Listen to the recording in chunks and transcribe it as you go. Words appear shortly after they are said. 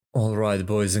All right,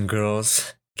 boys and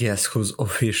girls, guess who's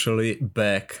officially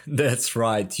back? That's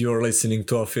right, you're listening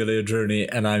to Affiliate Journey,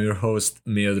 and I'm your host,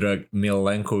 Miodrag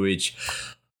Milenkovic.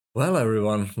 Well,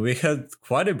 everyone, we had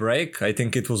quite a break. I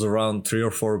think it was around 3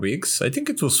 or 4 weeks. I think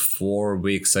it was 4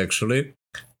 weeks actually,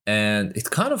 and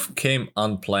it kind of came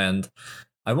unplanned.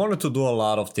 I wanted to do a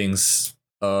lot of things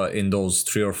in those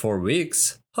 3 or 4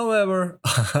 weeks. However,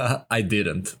 I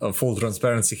didn't. Full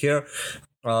transparency here.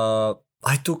 Uh,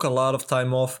 I took a lot of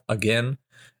time off again,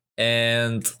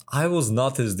 and I was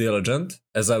not as diligent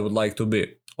as I would like to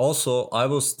be. Also, I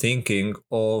was thinking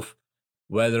of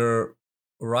whether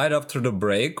right after the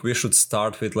break we should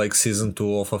start with like season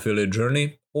 2 of Affiliate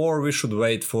Journey or we should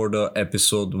wait for the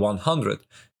episode 100.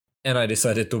 And I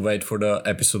decided to wait for the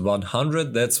episode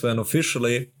 100. That's when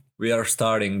officially we are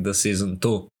starting the season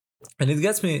 2. And it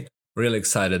gets me really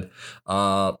excited.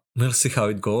 We'll see how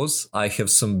it goes. I have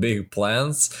some big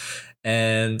plans.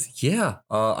 And yeah,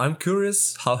 I'm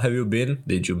curious. How have you been?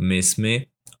 Did you miss me?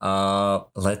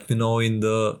 Let me know in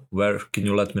the where can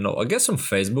you let me know? I guess on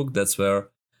Facebook, that's where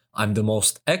I'm the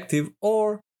most active,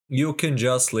 or you can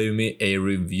just leave me a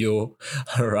review,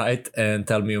 right? And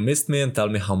tell me you missed me and tell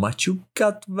me how much you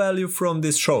got value from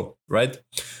this show, right?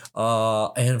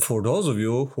 And for those of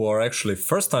you who are actually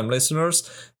first time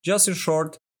listeners, just in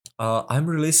short, I'm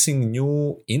releasing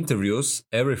new interviews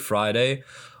every Friday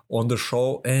on the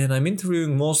show, and I'm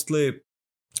interviewing mostly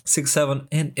 6, 7,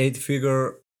 and 8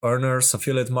 figure earners,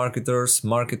 affiliate marketers,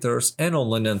 and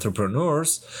online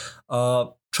entrepreneurs,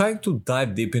 trying to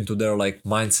dive deep into their like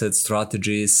mindset,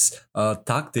 strategies,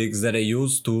 tactics that they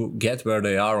use to get where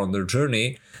they are on their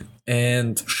journey,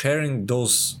 and sharing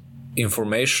those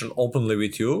information openly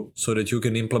with you so that you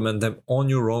can implement them on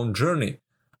your own journey.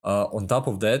 On top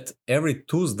of that, every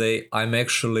Tuesday I'm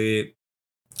actually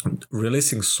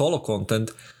releasing solo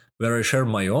content where I share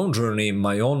my own journey,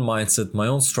 my own mindset, my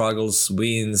own struggles,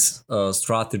 wins,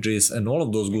 strategies, and all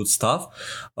of those good stuff.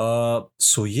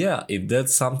 So, yeah, if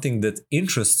that's something that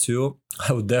interests you,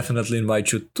 I would definitely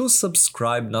invite you to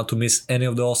subscribe not to miss any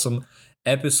of the awesome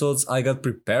episodes I got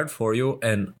prepared for you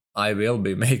and I will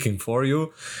be making for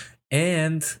you.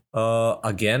 And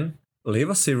again,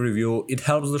 leave us a review, it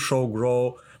helps the show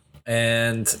grow,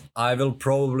 and I will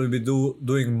probably be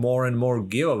doing more and more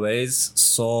giveaways.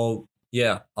 So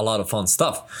yeah, a lot of fun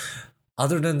stuff.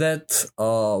 Other than that,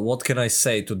 what can I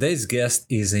say? Today's guest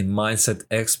is a mindset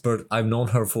expert. I've known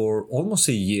her for almost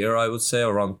a year, I would say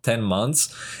around 10 months,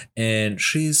 and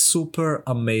she's super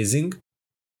amazing.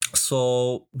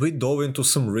 So we dove into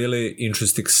some really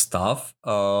interesting stuff,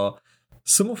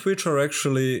 some of which are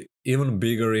actually even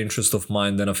bigger interest of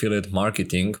mine than affiliate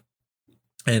marketing.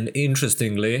 And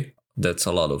interestingly, that's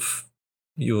a lot of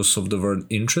use of the word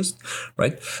interest,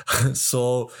 right?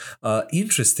 So,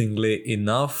 interestingly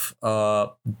enough,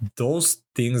 those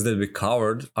things that we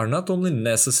covered are not only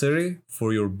necessary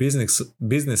for your business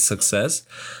success,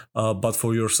 but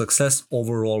for your success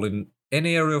overall in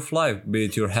any area of life, be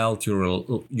it your health,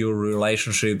 your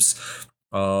relationships,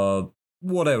 uh,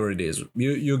 whatever it is.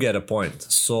 You get a point.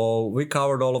 So we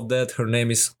covered all of that. Her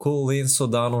name is Colleen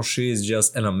Sodano. She is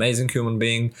just an amazing human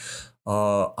being.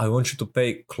 I want you to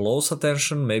pay close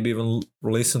attention, maybe even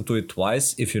listen to it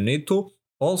twice if you need to.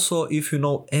 Also, if you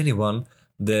know anyone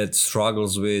that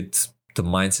struggles with the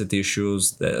mindset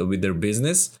issues with their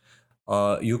business,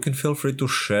 you can feel free to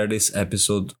share this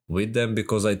episode with them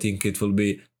because I think it will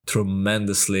be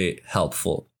tremendously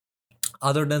helpful.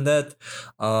 Other than that,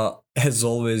 as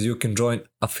always, you can join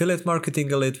Affiliate Marketing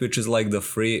Elite, which is like the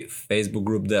free Facebook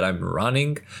group that I'm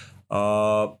running.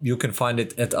 You can find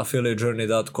it at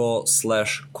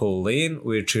affiliatejourney.co/Colleen,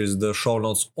 which is the show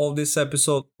notes of this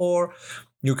episode, or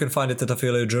you can find it at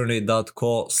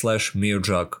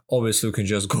affiliatejourney.co/Mirjak. Obviously, you can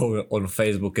just go on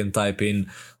Facebook and type in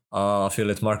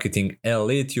Affiliate Marketing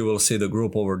Elite. You will see the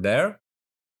group over there.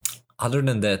 Other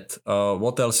than that,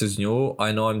 what else is new?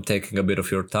 I know I'm taking a bit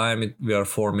of your time. We are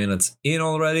 4 minutes in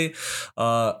already.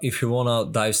 If you want to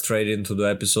dive straight into the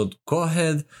episode, go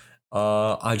ahead.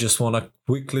 I just want to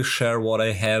quickly share what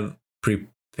I have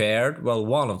prepared. Well,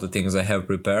 one of the things I have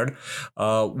prepared,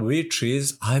 which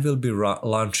is I will be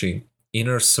launching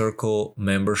Inner Circle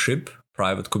membership,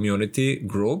 private community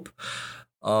group,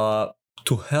 to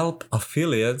help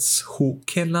affiliates who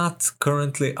cannot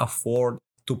currently afford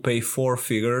to pay 4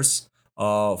 figures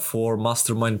for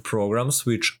mastermind programs,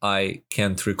 which I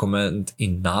can't recommend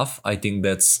enough. I think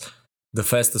that's the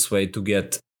fastest way to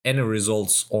get any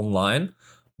results online.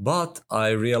 But I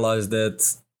realized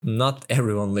that not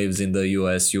everyone lives in the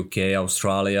US, UK,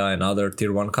 Australia, and other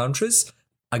tier 1 countries.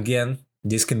 Again,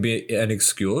 this can be an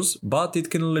excuse, but it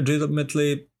can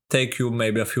legitimately take you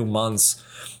maybe a few months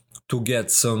to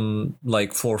get some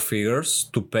like four figures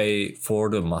to pay for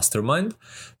the mastermind.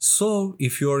 So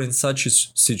if you're in such a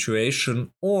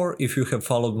situation, or if you have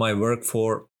followed my work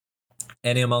for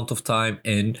any amount of time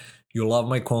and you love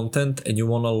my content and you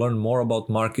want to learn more about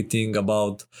marketing,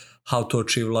 about how to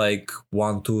achieve like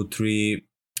one, two, three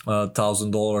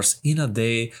 $1,000 in a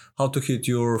day, how to hit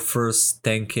your first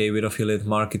 10K with affiliate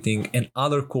marketing and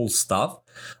other cool stuff,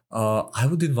 I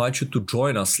would invite you to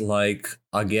join us. Like,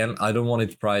 again, I don't want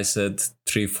it priced at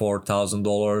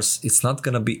 $3,000-$4,000. It's not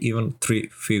gonna be even three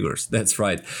figures. That's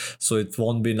right. So it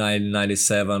won't be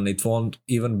 $997. It won't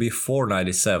even be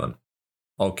 $497.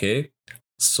 Okay.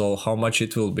 So how much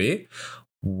it will be?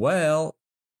 Well,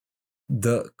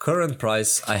 the current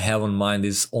price I have on mind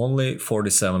is only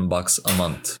 $47 a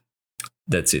month.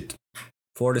 That's it.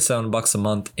 $47 a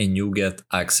month and you get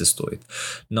access to it.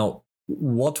 Now,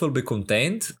 what will be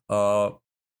contained? I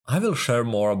will share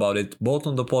more about it both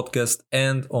on the podcast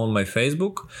and on my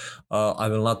Facebook. I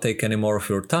will not take any more of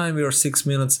your time. We are 6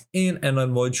 minutes in, and I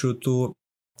want you to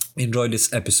enjoy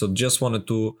this episode. Just wanted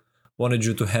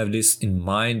you to have this in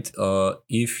mind.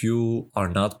 If you are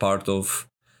not part of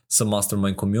some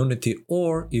mastermind community,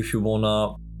 or if you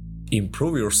wanna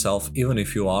improve yourself, even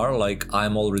if you are, like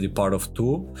I'm already part of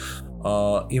two,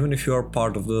 even if you are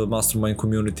part of the mastermind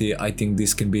community, I think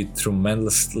this can be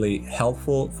tremendously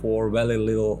helpful for very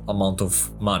little amount of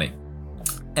money.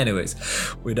 Anyways,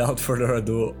 without further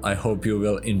ado, I hope you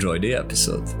will enjoy the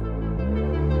episode.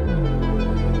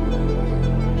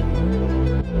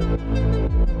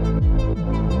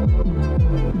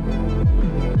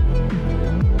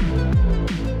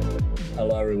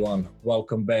 Hello everyone,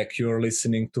 welcome back. You're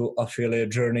listening to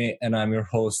Affiliate Journey and I'm your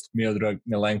host Miodrag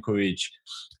Milenkovic.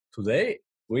 Today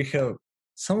we have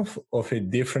some of a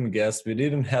different guests. We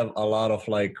didn't have a lot of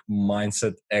like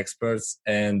mindset experts,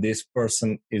 and this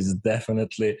person is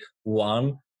definitely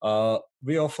one.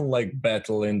 We often like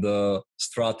battle in the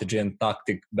strategy and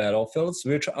tactic battlefields,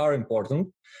 which are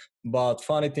important. But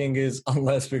funny thing is,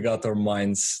 unless we got our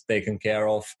minds taken care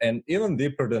of, and even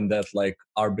deeper than that, like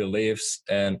our beliefs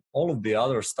and all of the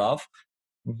other stuff,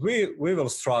 we will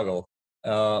struggle.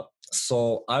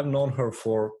 So I've known her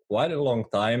for quite a long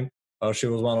time. She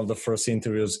was one of the first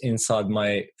interviews inside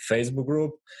my Facebook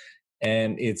group,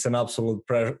 and it's an absolute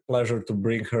pleasure to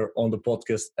bring her on the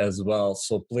podcast as well.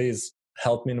 So please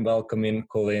help me in welcoming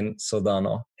Colleen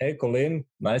Sodano. Hey, Colleen,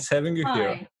 nice having you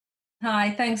here. Hi.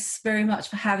 Hi, thanks very much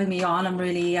for having me on. I'm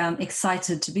really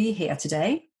excited to be here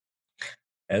today.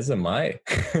 As am I.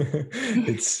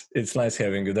 It's nice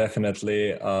having you.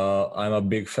 Definitely, I'm a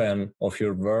big fan of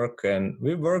your work, and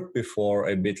we worked before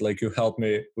a bit. Like you helped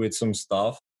me with some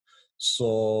stuff,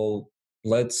 so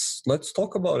let's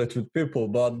talk about it with people.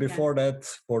 But before that,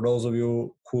 for those of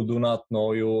you who do not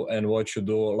know you and what you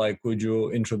do, like, would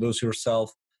you introduce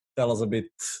yourself? Tell us a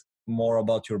bit more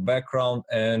about your background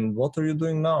and what are you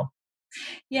doing now?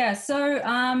 Yeah, so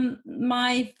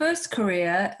my first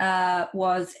career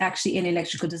was actually in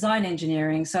electrical design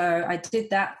engineering. So I did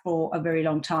that for a very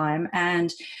long time.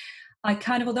 And I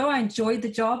kind of, although I enjoyed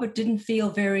the job, it didn't feel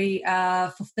very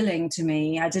fulfilling to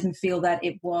me. I didn't feel that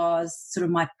it was sort of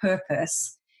my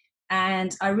purpose.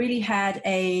 And I really had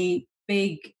a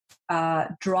big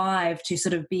drive to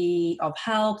sort of be of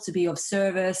help, to be of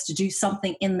service, to do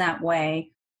something in that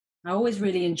way. I always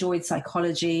really enjoyed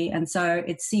psychology. And so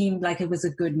it seemed like it was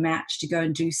a good match to go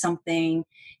and do something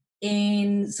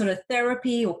in sort of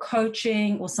therapy or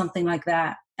coaching or something like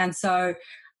that. And so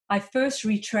I first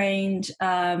retrained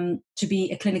to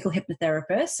be a clinical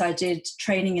hypnotherapist. So I did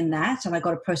training in that, and I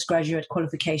got a postgraduate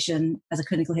qualification as a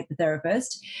clinical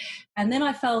hypnotherapist. And then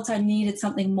I felt I needed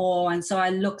something more. And so I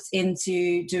looked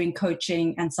into doing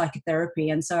coaching and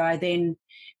psychotherapy. And so I then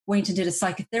went and did a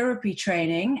psychotherapy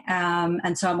training.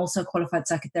 And so I'm also a qualified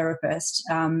psychotherapist.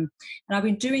 And I've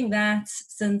been doing that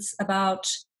since about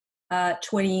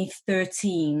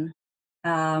 2013.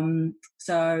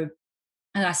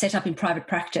 And I set up in private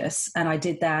practice and I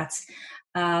did that.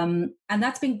 And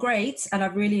that's been great. And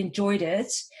I've really enjoyed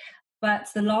it. But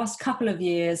the last couple of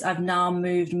years, I've now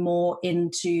moved more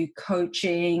into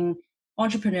coaching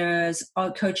entrepreneurs,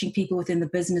 coaching people within the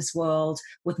business world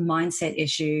with mindset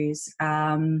issues.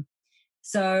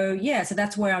 So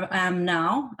that's where I am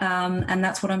now. And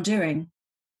that's what I'm doing.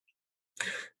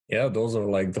 Yeah, those are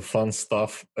like the fun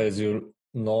stuff. As you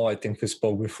know, I think we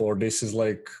spoke before. This is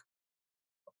like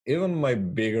even my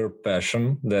bigger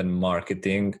passion than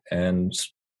marketing, and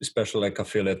especially like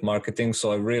affiliate marketing.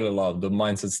 So I really love the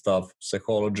mindset stuff,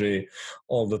 psychology,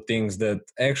 all the things that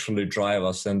actually drive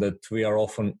us and that we are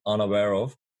often unaware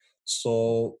of.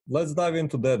 So let's dive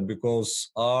into that, because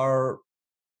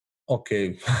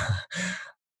okay,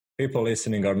 people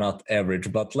listening are not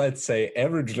average, but let's say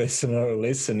average listener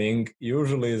listening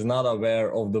usually is not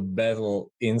aware of the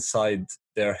battle inside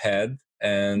their head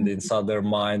and inside their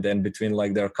mind and between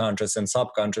like their conscious and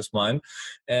subconscious mind.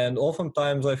 And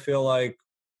oftentimes I feel like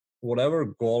whatever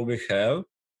goal we have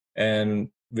and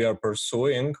we are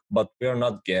pursuing, but we are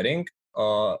not getting,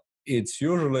 it's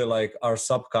usually like our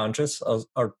subconscious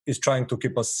is trying to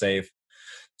keep us safe.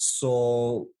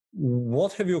 So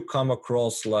what have you come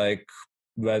across, like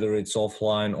whether it's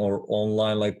offline or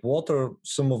online, like what are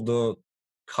some of the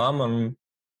common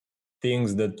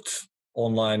things that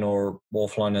online or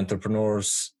offline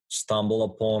entrepreneurs stumble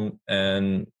upon,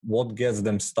 and what gets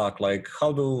them stuck? Like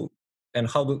how do,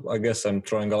 I guess I'm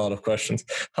throwing a lot of questions,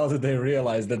 how do they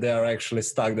realize that they are actually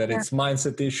stuck, that it's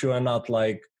mindset issue and not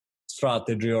like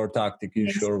strategy or tactic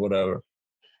issue or whatever?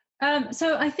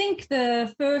 So I think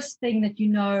the first thing that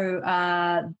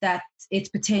that it's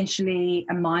potentially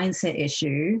a mindset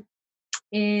issue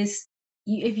is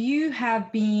if you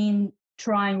have been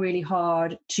trying really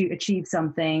hard to achieve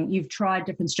something, you've tried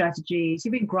different strategies,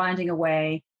 you've been grinding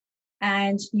away,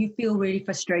 and you feel really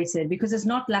frustrated because it's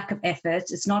not lack of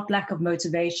effort, it's not lack of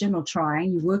motivation or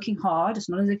trying, you're working hard, it's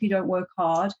not as if you don't work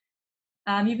hard.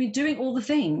 You've been doing all the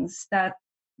things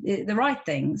the right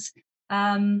things.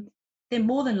 Then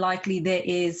more than likely there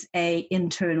is a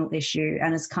internal issue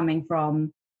and it's coming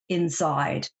from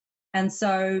inside. And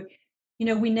so,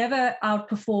 we never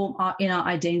outperform our inner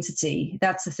identity.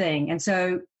 That's the thing. And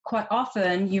so quite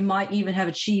often you might even have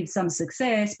achieved some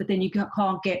success, but then you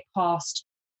can't get past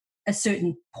a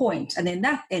certain point, and then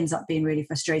that ends up being really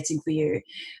frustrating for you.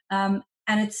 And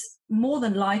it's more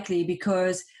than likely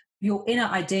because your inner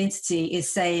identity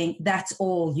is saying that's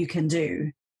all you can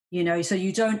do. So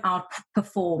you don't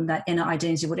outperform that inner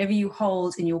identity. Whatever you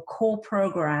hold in your core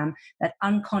program, that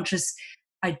unconscious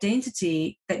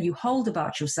identity that you hold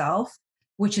about yourself,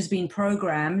 which has been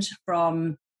programmed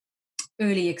from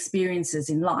early experiences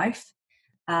in life,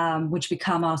 which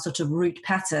become our sort of root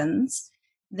patterns,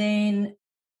 then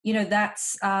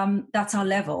that's our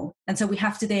level. And so we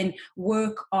have to then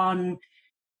work on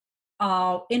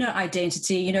our inner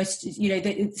identity,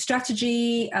 the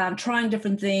strategy, trying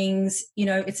different things,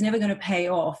 it's never going to pay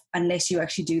off unless you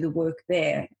actually do the work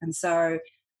there. And so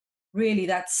really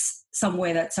that's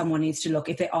somewhere that someone needs to look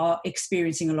if they are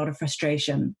experiencing a lot of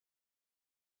frustration.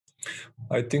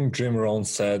 I think Jim Rohn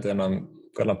said, and I'm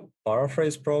going to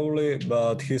paraphrase probably,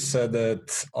 but he said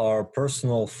that our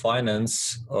personal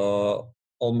finance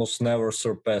almost never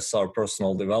surpass our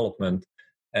personal development.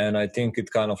 And I think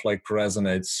it kind of like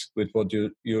resonates with what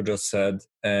you just said.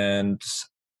 And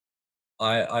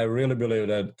I really believe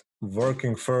that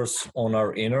working first on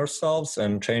our inner selves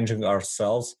and changing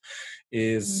ourselves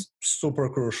is super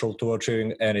crucial to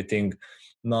achieving anything.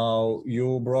 Now,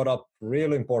 you brought up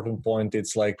really important point.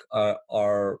 It's like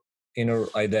our inner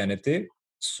identity.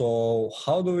 So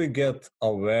how do we get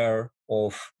aware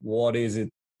of what is it?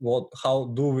 How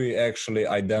do we actually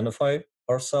identify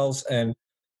ourselves? And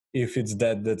if it's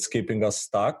that's keeping us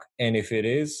stuck, and if it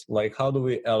is, like, how do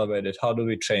we elevate it? How do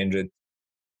we change it?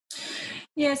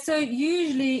 Yeah, so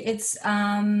usually it's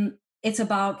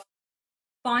about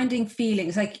finding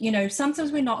feelings. Like,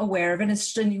 sometimes we're not aware of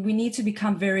it, and we need to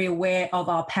become very aware of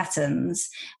our patterns.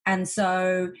 And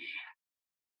so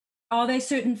are there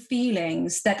certain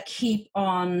feelings that keep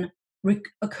on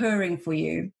occurring for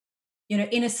you?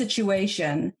 In a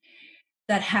situation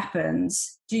that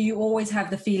happens, do you always have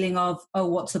the feeling of, oh,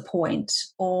 what's the point?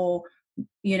 Or,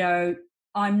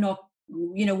 I'm not,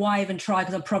 why even try?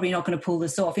 Because I'm probably not going to pull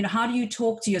this off. How do you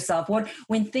talk to yourself?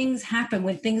 When things happen,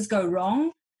 when things go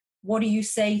wrong, what do you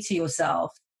say to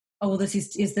yourself? Oh, well, this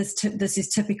is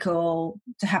typical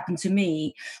to happen to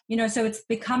me. So it's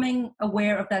becoming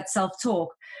aware of that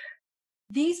self-talk.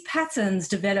 These patterns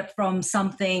develop from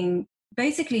something.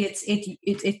 Basically,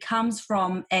 it comes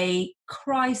from a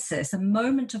crisis, a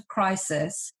moment of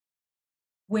crisis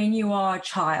when you are a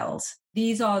child.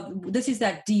 This is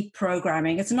that deep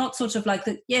programming. It's not sort of like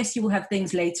that. Yes, you will have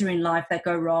things later in life that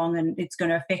go wrong and it's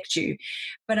going to affect you.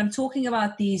 But I'm talking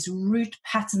about these root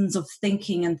patterns of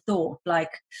thinking and thought.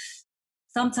 Like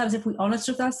sometimes if we're honest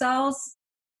with ourselves,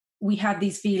 we have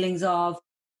these feelings of,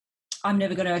 I'm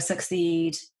never going to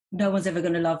succeed. No one's ever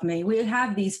going to love me. We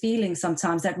have these feelings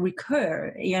sometimes that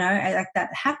recur, that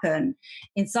happen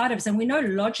inside of us. And we know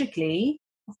logically,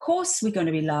 of course, we're going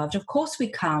to be loved. Of course, we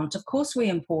count. Of course,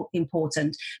 we're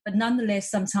important. But nonetheless,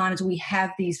 sometimes we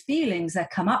have these feelings that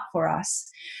come up for us.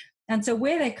 And so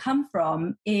where they come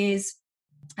from is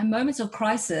a moment of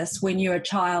crisis when you're a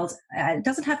child. It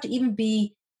doesn't have to even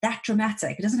be that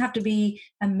dramatic. It doesn't have to be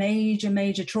a major,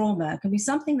 major trauma. It can be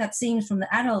something that seems from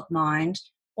the adult mind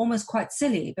almost quite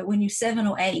silly. But when you're 7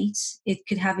 or 8, it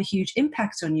could have a huge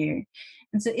impact on you.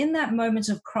 And so in that moment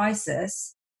of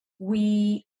crisis,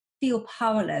 we feel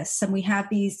powerless, and we have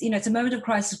these, it's a moment of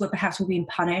crisis where perhaps we're being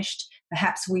punished,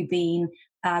 perhaps we've been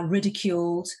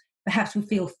ridiculed, perhaps we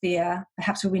feel fear,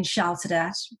 perhaps we're being shouted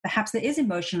at, perhaps there is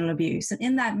emotional abuse. And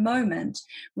in that moment,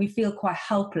 we feel quite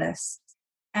helpless.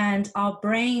 And our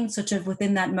brain sort of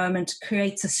within that moment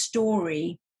creates a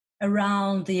story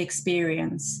around the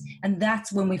experience. And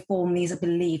that's when we form these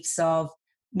beliefs of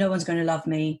no one's going to love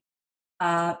me.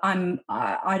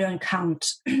 I don't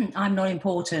count. I'm not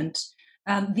important.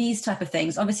 These type of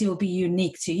things obviously will be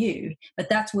unique to you, but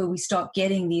that's where we start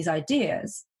getting these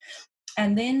ideas.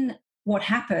 And then what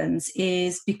happens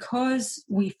is, because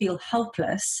we feel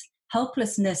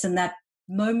helplessness and that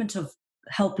moment of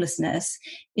helplessness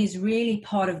is really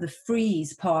part of the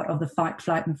freeze part of the fight,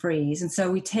 flight, and freeze. And so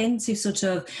we tend to sort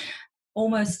of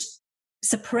almost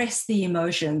suppress the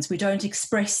emotions. We don't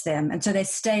express them. And so they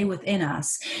stay within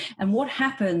us. And what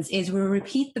happens is we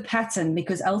repeat the pattern,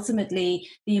 because ultimately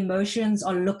the emotions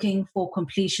are looking for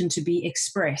completion to be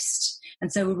expressed.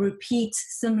 And so we repeat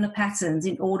similar patterns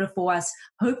in order for us,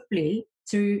 hopefully,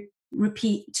 to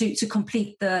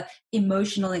complete the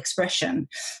emotional expression.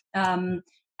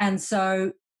 And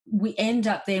so we end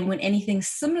up then, when anything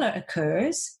similar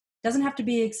occurs, doesn't have to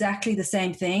be exactly the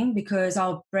same thing, because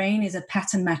our brain is a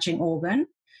pattern matching organ.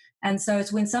 And so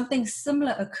it's when something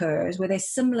similar occurs, where there's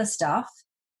similar stuff,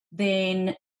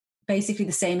 then basically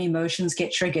the same emotions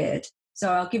get triggered.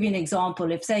 So I'll give you an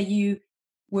example. If, say, you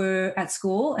were at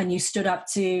school and you stood up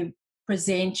to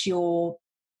present your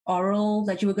oral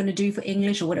that you were going to do for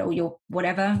English, or your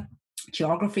whatever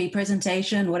geography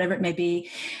presentation, whatever it may be,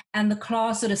 and the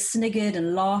class sort of sniggered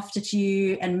and laughed at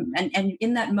you, and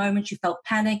in that moment you felt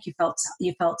panic, you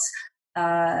felt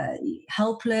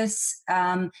helpless,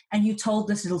 and you told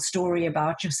this little story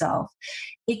about yourself.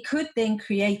 It could then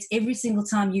create, every single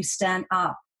time you stand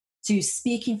up to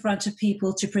speak in front of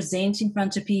people, to present in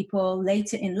front of people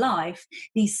later in life,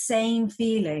 these same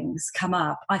feelings come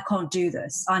up. I can't do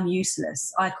this. I'm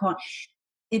useless. I can't.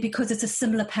 Because it's a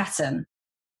similar pattern.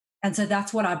 And so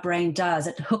that's what our brain does.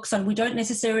 It hooks on. We're not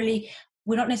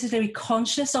necessarily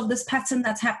conscious of this pattern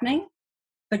that's happening,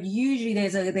 but usually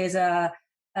there's a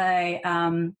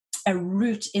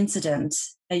root incident,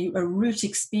 a root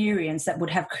experience that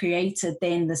would have created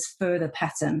then this further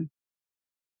pattern.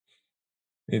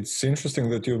 It's interesting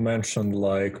that you mentioned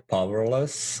like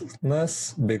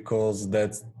powerlessness, because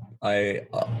that's I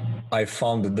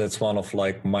found that that's one of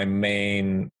like my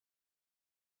main,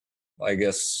 I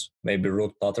guess, maybe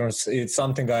root patterns. It's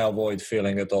something I avoid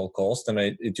feeling at all costs, and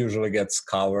it usually gets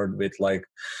covered with like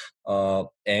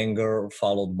anger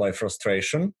followed by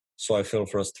frustration. So I feel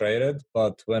frustrated,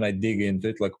 but when I dig into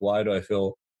it, like, why do I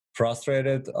feel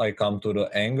frustrated? I come to the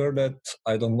anger that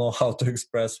I don't know how to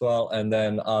express well, and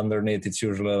then underneath it's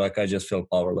usually like I just feel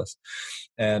powerless.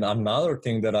 And another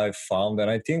thing that I found,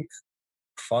 and I think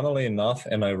funnily enough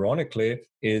and ironically,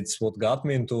 it's what got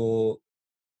me into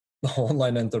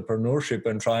online entrepreneurship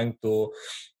and trying to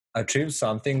achieve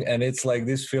something, and it's like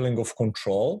this feeling of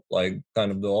control, like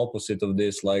kind of the opposite of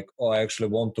this, like, oh, I actually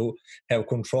want to have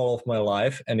control of my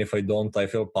life, and if I don't, I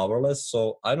feel powerless.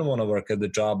 So I don't want to work at the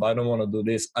job, I don't want to do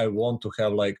this, I want to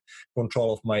have like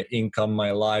control of my income,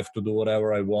 my life, to do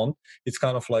whatever I want. It's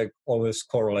kind of like always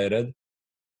correlated.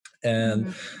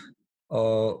 And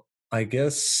I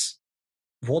guess,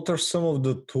 what are some of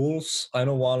the tools? I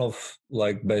know one of,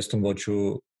 like, based on what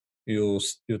you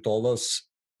told us,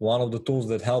 one of the tools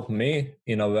that helped me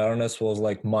in awareness was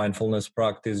like mindfulness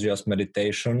practice, just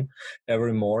meditation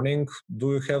every morning.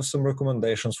 Do you have some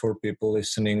recommendations for people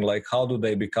listening? Like, how do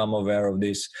they become aware of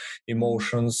these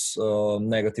emotions,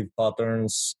 negative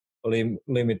patterns,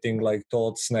 limiting like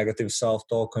thoughts, negative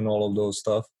self-talk, and all of those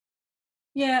stuff?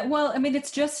 Yeah, well, I mean, it's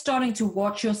just starting to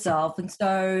watch yourself. And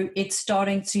so it's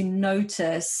starting to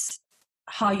notice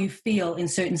how you feel in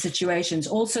certain situations.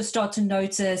 Also start to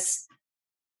notice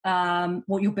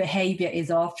what your behavior is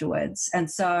afterwards. And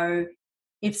so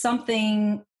if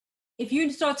you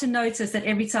start to notice that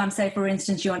every time, say, for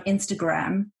instance, you're on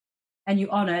Instagram and you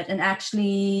on it, and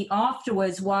actually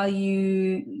afterwards, while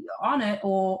you on it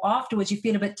or afterwards, you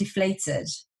feel a bit deflated,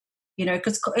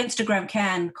 because Instagram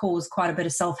can cause quite a bit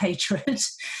of self-hatred,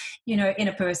 in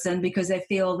a person, because they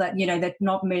feel that, they're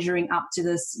not measuring up to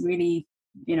this really,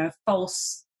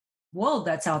 false world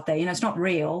that's out there. It's not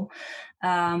real.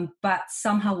 But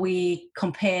somehow we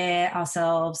compare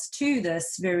ourselves to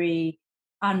this very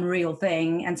unreal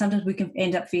thing. And sometimes we can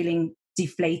end up feeling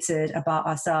deflated about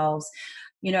ourselves.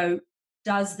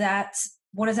 Does that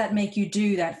what does that make you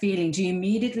do, that feeling? Do you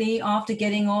immediately, after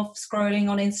getting off scrolling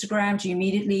on Instagram, do you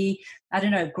immediately, I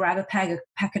don't know, grab a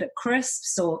packet of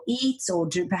crisps or eat, or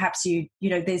do perhaps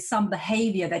there's some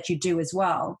behavior that you do as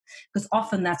well? Because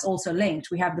often that's also linked.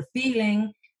 We have the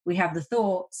feeling, we have the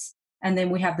thoughts, and then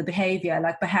we have the behavior.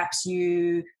 Like perhaps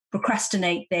you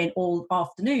procrastinate then all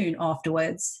afternoon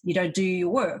afterwards. You don't do your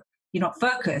work. You're not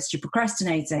focused, you're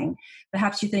procrastinating.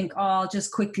 Perhaps you think, oh, I'll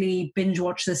just quickly binge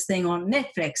watch this thing on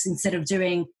Netflix instead of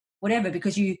doing whatever,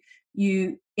 because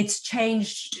it's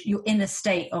changed your inner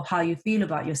state of how you feel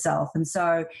about yourself. And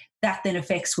so that then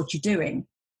affects what you're doing.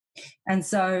 And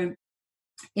so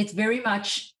it's very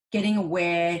much getting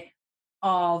aware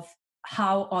of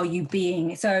how are you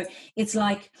being. So it's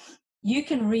like you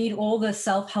can read all the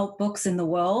self-help books in the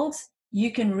world.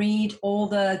 You can read all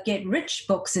the get rich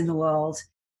books in the world.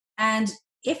 And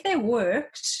if they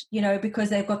worked, because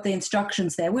they've got the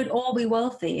instructions there, we'd all be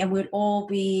wealthy and we'd all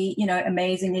be,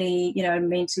 amazingly,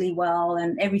 mentally well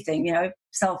and everything,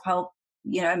 self-help,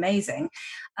 amazing.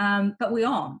 But we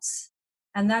aren't.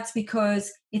 And that's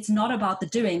because it's not about the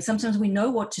doing. Sometimes we know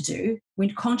what to do.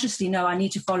 We consciously know I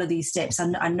need to follow these steps.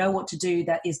 I know what to do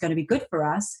that is going to be good for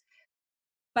us.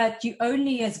 But you're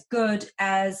only as good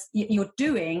as your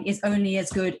doing is only as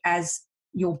good as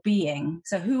your being.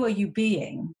 So who are you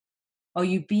being? Are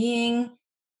you being,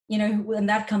 and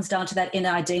that comes down to that inner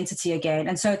identity again.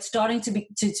 And so it's starting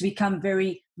to become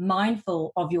very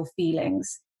mindful of your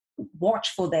feelings. Watch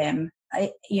for them,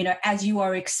 as you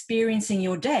are experiencing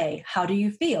your day. How do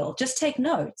you feel? Just take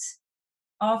notes.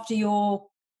 After your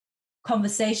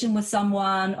conversation with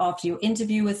someone, after your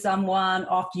interview with someone,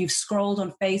 after you've scrolled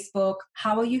on Facebook,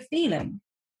 how are you feeling?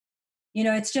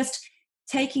 It's just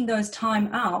taking those time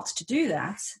out to do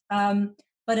that.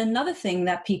 But another thing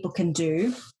that people can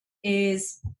do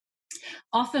is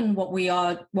often what we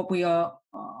are,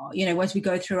 as we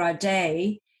go through our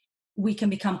day, we can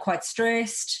become quite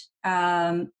stressed.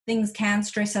 Things can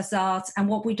stress us out. And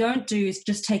what we don't do is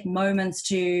just take moments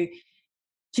to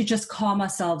just calm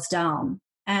ourselves down.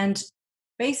 And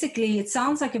basically, it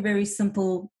sounds like a very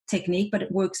simple technique, but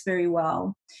it works very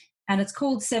well. And it's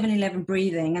called 7-11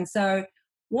 breathing. And so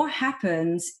what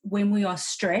happens when we are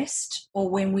stressed or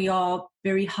when we are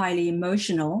very highly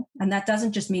emotional, and that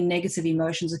doesn't just mean negative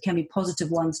emotions, it can be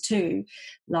positive ones too.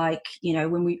 Like,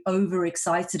 when we're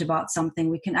overexcited about something,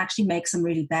 we can actually make some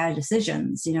really bad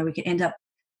decisions. We can end up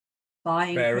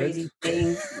buying crazy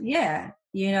things. Yeah,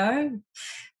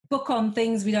 book on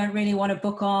things we don't really want to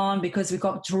book on because we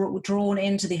got drawn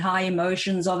into the high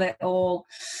emotions of it all.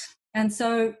 And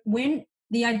so when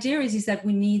the idea is that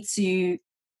we need to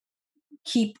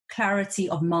keep clarity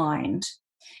of mind.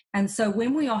 And so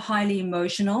when we are highly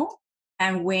emotional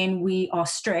and when we are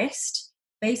stressed,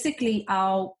 basically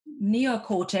our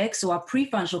neocortex or our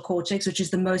prefrontal cortex, which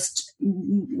is the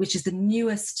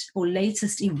newest or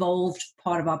latest evolved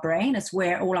part of our brain, it's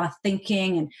where all our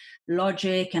thinking and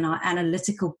logic and our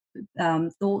analytical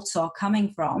thoughts are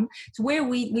coming from. It's where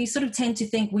we sort of tend to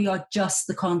think we are just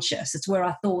the conscious. It's where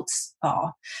our thoughts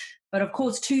are. But of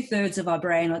course, 2/3 of our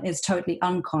brain is totally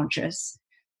unconscious.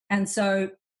 And so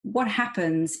what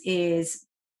happens is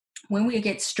when we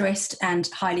get stressed and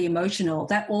highly emotional,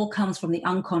 that all comes from the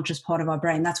unconscious part of our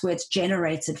brain. That's where it's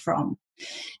generated from.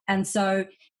 And so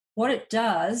what it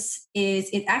does is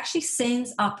it actually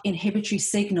sends up inhibitory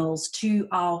signals to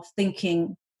our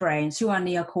thinking brain, to our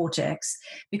neocortex,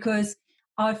 because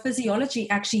our physiology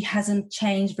actually hasn't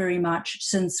changed very much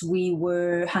since we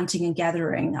were hunting and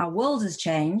gathering. Our world has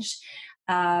changed,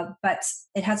 but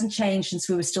it hasn't changed since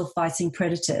we were still fighting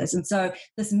predators. And so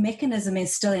this mechanism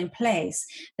is still in place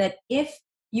that if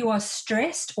you are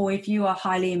stressed or if you are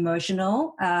highly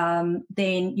emotional,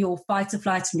 then your fight or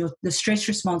flight and the stress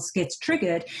response gets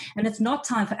triggered. And it's not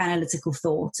time for analytical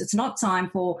thoughts. It's not time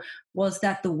for, was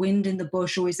that the wind in the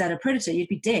bush or is that a predator? You'd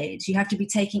be dead. You have to be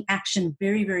taking action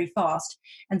very, very fast.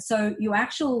 And so your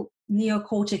actual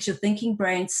neocortex, your thinking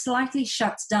brain, slightly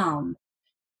shuts down.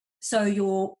 So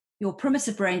your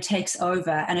primitive brain takes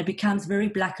over and it becomes very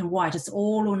black and white. It's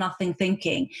all or nothing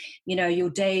thinking.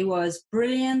 Your day was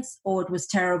brilliant or it was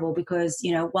terrible because,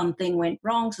 one thing went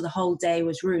wrong, so the whole day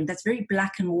was ruined. That's very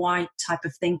black and white type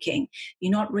of thinking.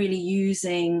 You're not really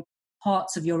using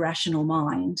parts of your rational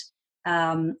mind.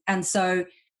 And so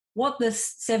what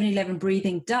this 7-11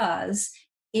 breathing does,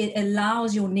 it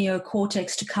allows your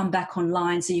neocortex to come back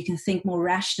online so you can think more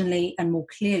rationally and more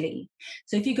clearly.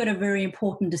 So if you've got a very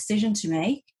important decision to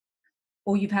make,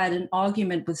 or you've had an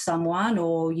argument with someone,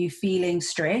 or you're feeling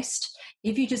stressed,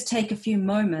 if you just take a few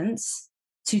moments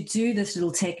to do this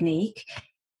little technique,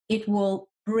 it will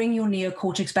bring your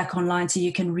neocortex back online so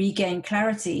you can regain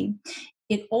clarity.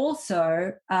 It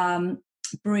also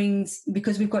brings,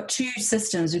 because we've got two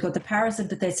systems, we've got the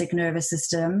parasympathetic nervous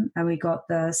system and we've got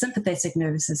the sympathetic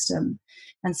nervous system.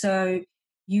 And so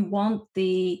you want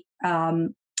the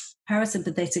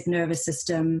parasympathetic nervous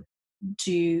system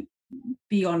to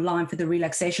be online for the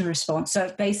relaxation response.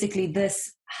 So basically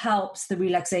this helps the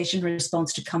relaxation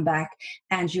response to come back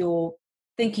and your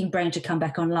thinking brain to come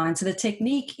back online. So the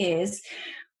technique is,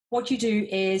 what you do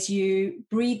is you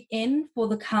breathe in for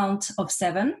the count of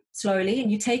 7 slowly, and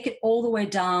you take it all the way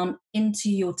down into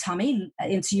your tummy,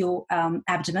 into your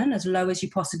abdomen, as low as you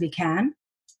possibly can.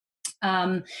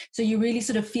 So you really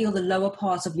sort of feel the lower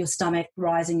part of your stomach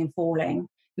rising and falling,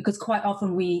 because quite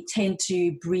often we tend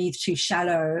to breathe too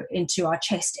shallow into our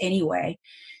chest anyway.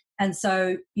 And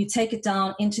so you take it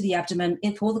down into the abdomen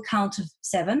for the count of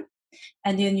 7,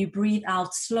 and then you breathe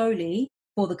out slowly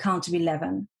for the count of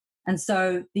 11. And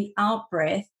so the out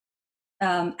breath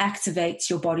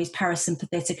activates your body's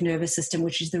parasympathetic nervous system,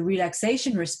 which is the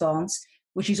relaxation response,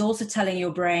 which is also telling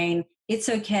your brain, it's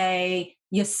okay,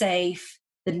 you're safe,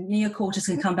 the neocortex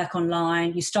can come back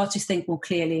online, you start to think more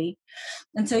clearly.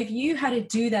 And so if you had to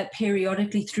do that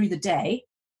periodically through the day,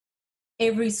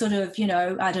 every sort of, an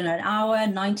hour,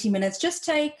 90 minutes, just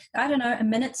take, a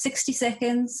minute, 60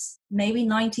 seconds, maybe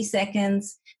 90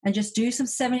 seconds, and just do some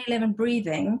 7-11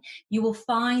 breathing, you will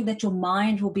find that your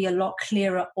mind will be a lot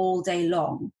clearer all day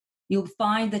long. You'll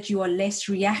find that you are less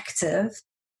reactive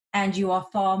and you are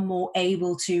far more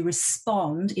able to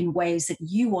respond in ways that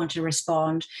you want to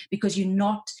respond, because you're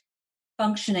not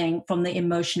functioning from the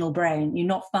emotional brain. You're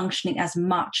not functioning as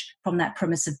much from that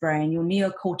primitive brain. Your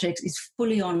neocortex is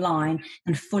fully online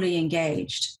and fully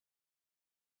engaged.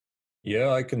 Yeah,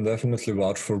 I can definitely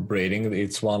vouch for breathing.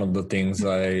 It's one of the things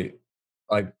I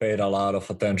paid a lot of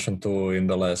attention to in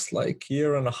the last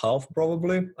year and a half,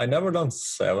 probably. I never done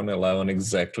 7-11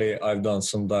 exactly. I've done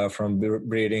some diaphragm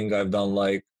breathing. I've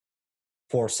done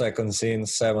 4 seconds in,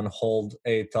 7 hold,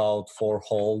 8 out, 4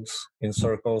 holds in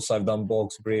circles. I've done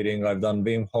box breathing. I've done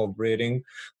Wim Hof breathing,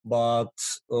 but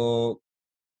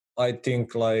I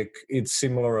think it's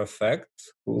similar effect.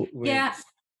 Yeah,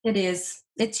 it is.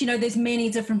 It's, there's many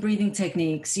different breathing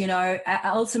techniques.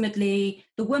 Ultimately,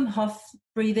 the Wim Hof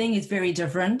breathing is very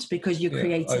different because you're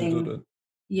creating.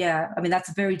 That's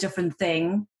a very different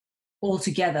thing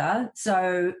altogether.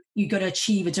 So you're going to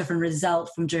achieve a different result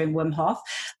from doing Wim Hof.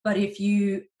 But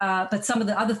but some of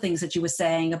the other things that you were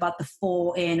saying about the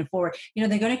 4 in and 4, they're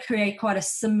going to create quite a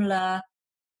similar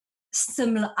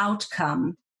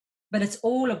outcome. But it's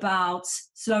all about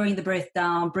slowing the breath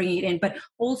down, bringing it in. But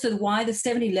also why the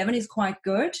 7-11 is quite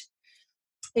good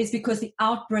is because the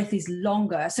out breath is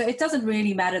longer. So it doesn't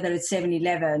really matter that it's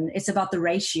 7-11. It's about the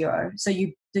ratio. So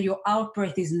your out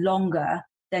breath is longer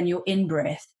than your in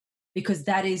breath, because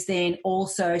that is then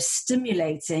also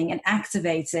stimulating and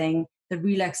activating the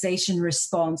relaxation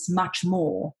response much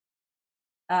more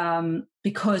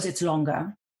because it's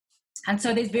longer. And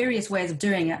so there's various ways of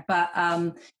doing it. But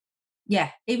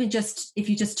even just if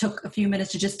you just took a few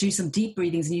minutes to just do some deep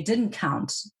breathings and you didn't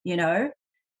count,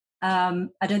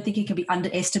 I don't think it can be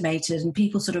underestimated. And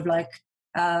people sort of go,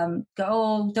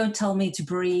 oh, don't tell me to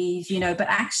breathe, but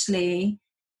actually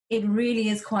it really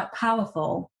is quite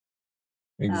powerful.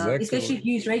 Exactly. Especially if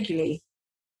used regularly.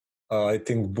 I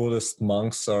think Buddhist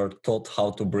monks are taught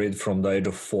how to breathe from the age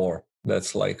of 4.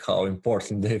 That's how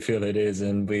important they feel it is.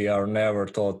 And we are never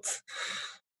taught,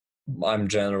 I'm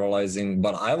generalizing,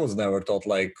 but I was never taught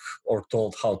or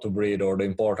told how to breathe or the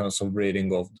importance of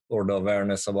breathing or the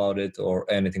awareness about it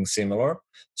or anything similar.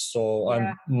 So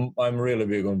I'm really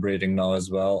big on breathing now as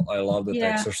well. I love that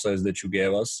exercise that you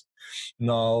gave us.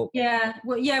 Now,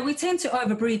 we tend to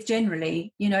overbreathe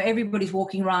generally. Everybody's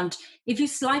walking around. If you're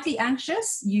slightly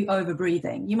anxious, you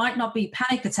overbreathing. You might not be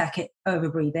panic attack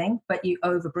overbreathing, but you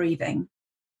overbreathing.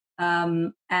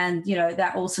 And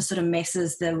that also sort of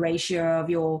messes the ratio of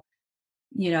your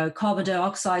carbon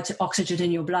dioxide to oxygen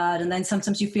in your blood, and then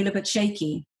sometimes you feel a bit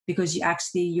shaky because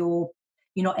you're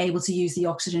not able to use the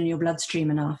oxygen in your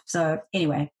bloodstream enough. So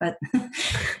anyway, but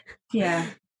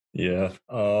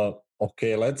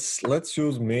okay, let's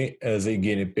use me as a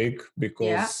guinea pig,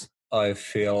 because I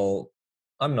feel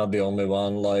I'm not the only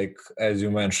one. As you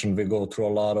mentioned, we go through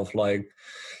a lot of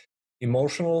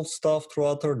emotional stuff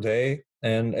throughout our day,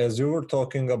 and as you were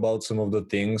talking about some of the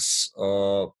things,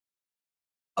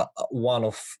 one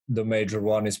of the major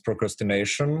one is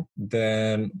procrastination,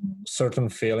 then certain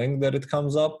feeling that it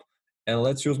comes up. And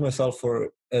let's use myself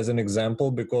as an example,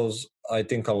 because I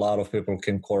think a lot of people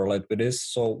can correlate with this.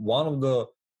 So one of the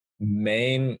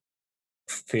main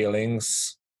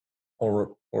feelings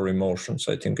or emotions,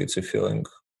 I think it's a feeling,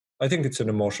 I think it's an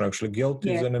emotion actually. Guilt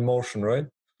is an emotion, right?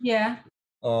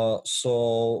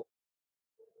 So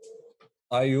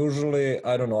I usually,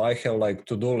 I don't know, I have like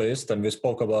to-do list, and we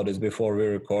spoke about this before we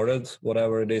recorded,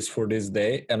 whatever it is for this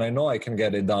day, and I know I can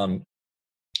get it done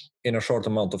in a short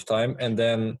amount of time. And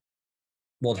then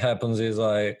what happens is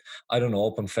I don't know,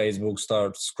 open Facebook,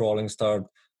 start scrolling, start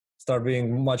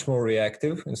being much more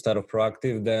reactive instead of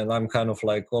proactive. Then I'm kind of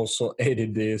like also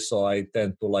ADD, so I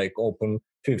tend to like open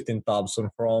 15 tabs on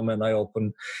Chrome, and I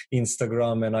open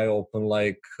Instagram, and I open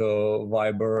like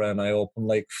Viber, and I open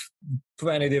like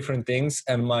 20 different things,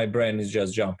 and my brain is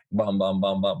just jumping bam bam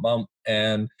bam bam bam.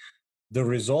 And the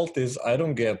result is I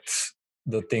don't get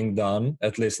the thing done,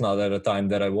 at least not at a time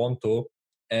that I want to.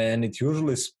 And it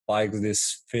usually spikes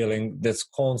this feeling, this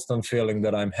constant feeling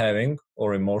that I'm having,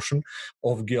 or emotion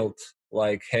of guilt.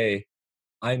 Like, hey,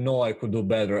 I know I could do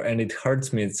better, and it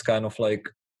hurts me. It's kind of like,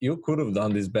 you could have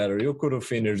done this better. You could have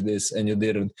finished this, and you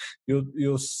didn't.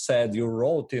 You said, you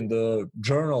wrote in the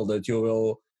journal that you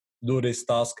will do this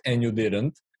task, and you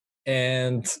didn't.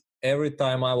 And every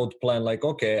time I would plan, like,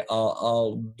 okay,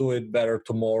 I'll do it better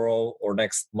tomorrow or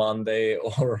next Monday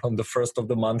or on the first of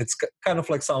the month. It's kind of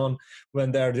like someone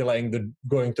when they're delaying the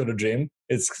going to the gym.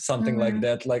 It's something like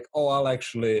that. Like, oh, I'll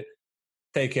actually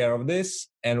take care of this,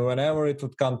 and whenever it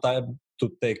would come time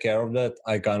to take care of that,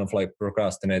 I kind of like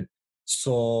procrastinate.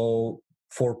 So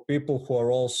for people who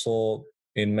are also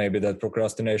in maybe that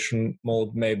procrastination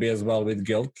mode, maybe as well with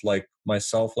guilt, like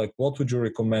myself, like what would you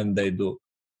recommend they do?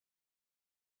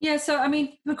 Yeah, so I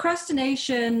mean,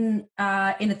 procrastination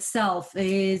in itself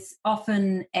is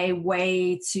often a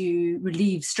way to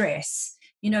relieve stress.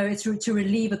 You know, it's to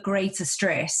relieve a greater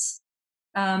stress.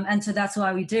 And so that's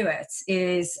why we do it,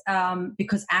 is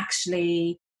because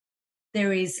actually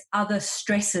there is other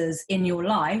stresses in your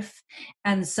life.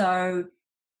 And so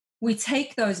we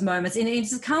take those moments, and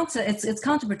it's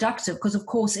counterproductive, because of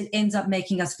course it ends up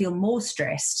making us feel more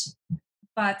stressed.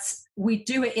 But we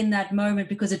do it in that moment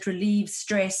because it relieves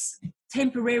stress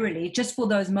temporarily, just for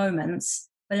those moments,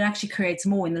 but it actually creates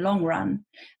more in the long run.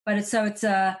 But it's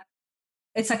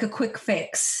like a quick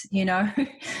fix, you know.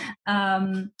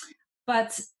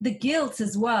 But the guilt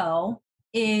as well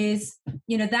is,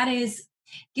 you know,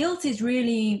 guilt is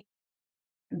really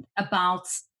about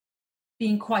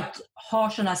being quite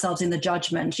harsh on ourselves in the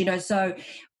judgment, you know. So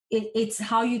it's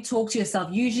how you talk to yourself.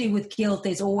 Usually with guilt,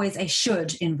 there's always a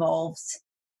should involved.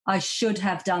 I should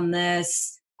have done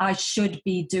this. I should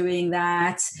be doing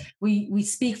that. We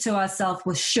speak to ourselves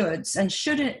with shoulds, and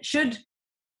should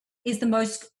is the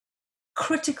most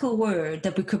critical word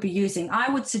that we could be using. I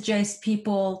would suggest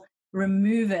people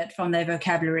remove it from their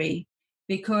vocabulary,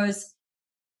 because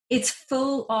it's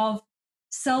full of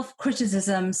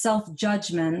self-criticism,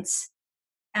 self-judgment,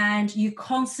 and you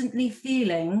constantly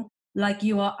feeling like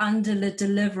you are under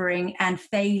delivering and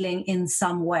failing in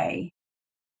some way,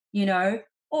 you know,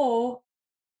 or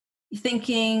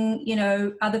thinking, you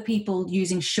know, other people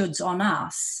using shoulds on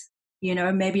us, you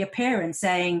know, maybe a parent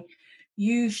saying,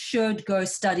 you should go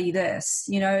study this,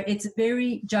 you know. It's a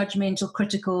very judgmental,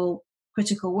 critical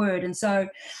word. And so,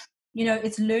 you know,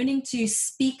 it's learning to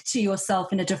speak to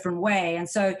yourself in a different way. And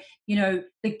so, you know,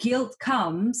 the guilt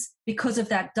comes because of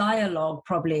that dialogue,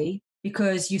 probably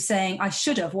because you're saying, I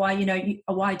should have, why, you know,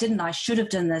 why didn't I, should have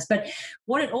done this. But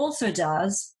what it also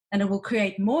does, and it will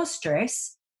create more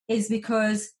stress, is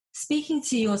because speaking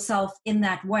to yourself in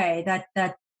that way,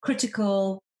 that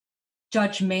critical,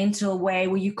 judgmental way,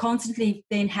 where you constantly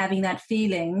then having that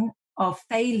feeling of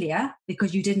failure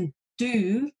because you didn't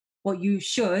do what you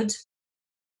should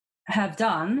have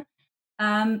done,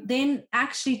 then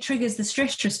actually triggers the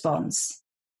stress response.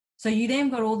 So you then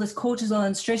got all this cortisol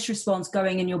and stress response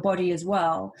going in your body as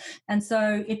well. And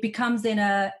so it becomes then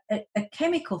a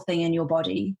chemical thing in your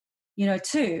body, you know,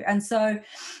 too. And so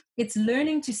it's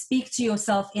learning to speak to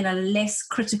yourself in a less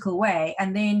critical way,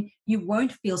 and then you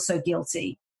won't feel so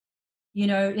guilty. You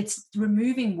know, it's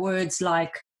removing words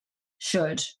like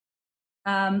should.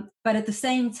 But at the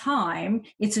same time,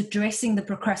 it's addressing the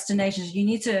procrastination. You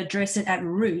need to address it at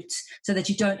root so that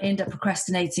you don't end up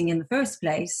procrastinating in the first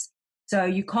place. So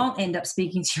you can't end up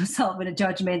speaking to yourself in a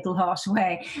judgmental, harsh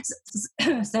way.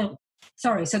 So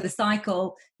the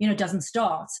cycle, you know, doesn't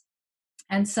start.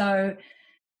 And so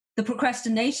the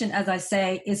procrastination, as I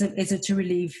say, is to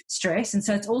relieve stress. And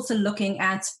so it's also looking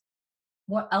at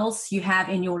what else you have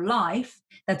in your life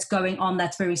that's going on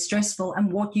that's very stressful,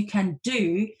 and what you can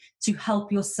do to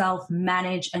help yourself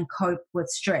manage and cope with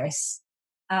stress.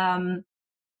 And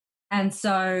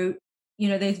so, you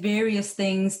know, there's various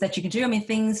things that you can do. I mean,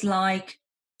 things like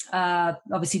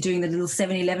obviously doing the little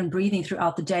 7-11 breathing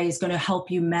throughout the day is going to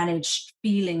help you manage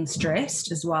feeling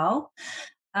stressed as well.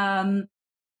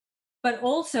 But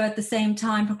also at the same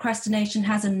time, procrastination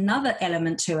has another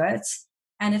element to it,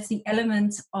 and it's the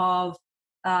element of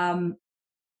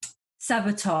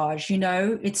sabotage.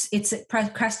 It's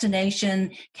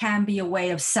procrastination can be a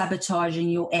way of sabotaging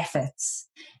your efforts,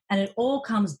 and it all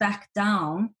comes back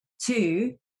down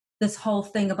to this whole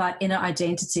thing about inner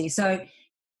identity. So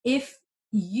if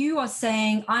you are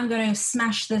saying, I'm going to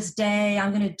smash this day,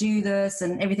 I'm going to do this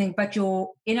and everything, but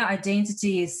your inner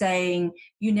identity is saying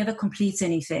you never complete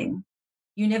anything,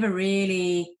 you never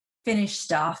really finish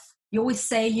stuff, you always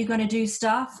say you're going to do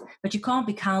stuff, but you can't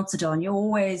be counted on, you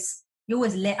always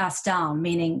let us down,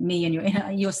 meaning me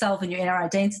and yourself and your inner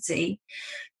identity,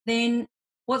 then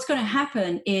what's going to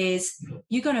happen is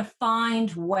you're going to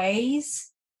find ways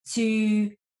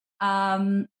to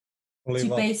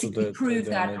basically prove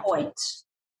that point.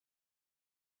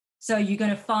 So you're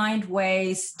going to find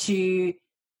ways to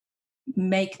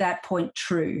make that point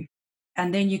true.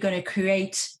 And then you're going to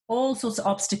create all sorts of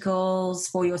obstacles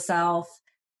for yourself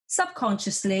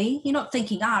subconsciously. You're not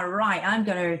thinking, right, I'm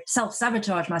going to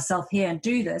self-sabotage myself here and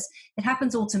do this. It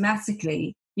happens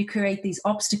automatically. You create these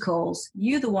obstacles.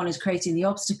 You're the one who's creating the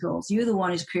obstacles. You're the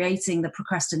one who's creating the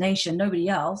procrastination, nobody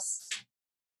else.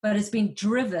 But it's been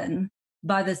driven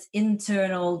by this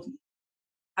internal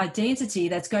identity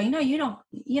that's going, no, you're not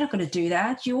going to do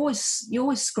that. You always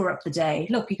screw up the day.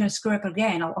 Look, you're going to screw up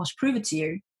again. I'll prove it to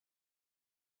you.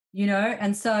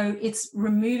 And so it's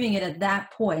removing it at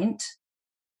that point.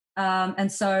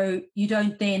 And so you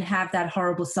don't then have that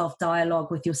horrible self-dialogue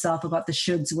with yourself about the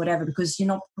shoulds or whatever, because you're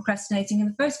not procrastinating in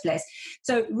the first place.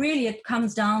 So really it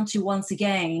comes down to, once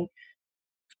again,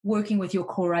 working with your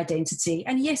core identity.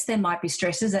 And yes, there might be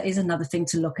stresses. That is another thing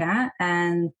to look at,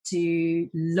 and to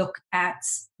look at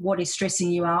what is stressing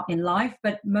you out in life.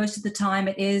 But most of the time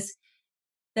it is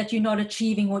that you're not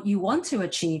achieving what you want to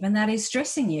achieve, and that is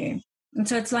stressing you. And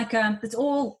so it's like it's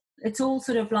all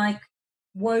sort of like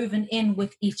woven in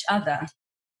with each other.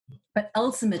 But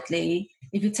ultimately,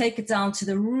 if you take it down to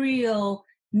the real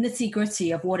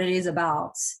nitty-gritty of what it is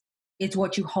about, it's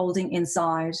what you're holding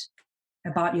inside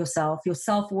about yourself, your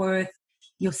self-worth,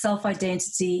 your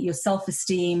self-identity, your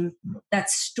self-esteem, that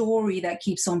story that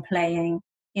keeps on playing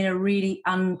in a really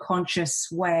unconscious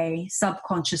way,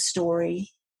 subconscious story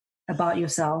about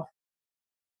yourself.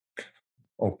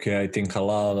 Okay, I think a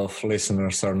lot of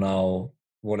listeners are now,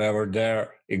 whatever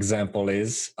their example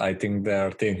is, I think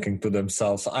they're thinking to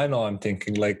themselves, I know I'm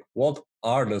thinking, like, what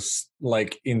are the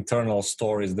internal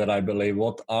stories that I believe?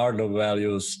 What are the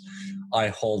values I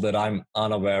hold that I'm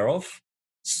unaware of?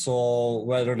 So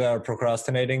whether they're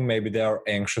procrastinating, maybe they're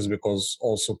anxious, because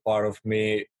also part of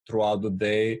me throughout the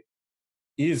day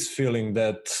is feeling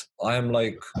that I'm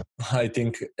like, I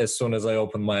think as soon as I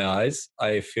open my eyes,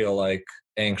 I feel like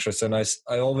anxious, and I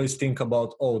always think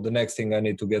about, the next thing I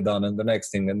need to get done, and the next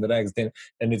thing and the next thing,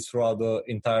 and it's throughout the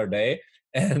entire day,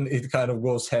 and it kind of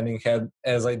goes hand in hand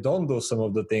as I don't do some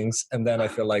of the things, and then I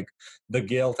feel like the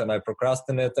guilt, and I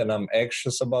procrastinate, and I'm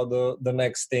anxious about the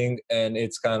next thing, and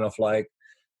it's kind of like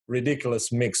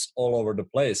ridiculous mix all over the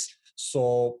place.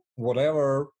 So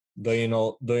whatever the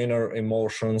inner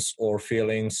emotions or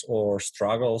feelings or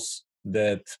struggles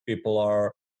that people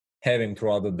are having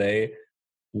throughout the day,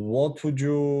 what would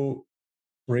you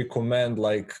recommend?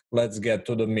 Like, let's get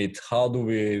to the meat. How do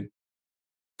we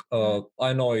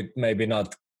I know it maybe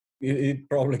not, it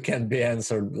probably can't be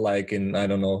answered like in, I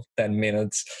don't know, 10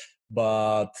 minutes,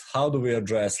 but how do we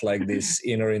address like this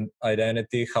inner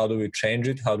identity? How do we change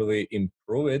it? How do we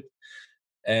improve it?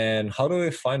 And how do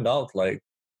we find out, like,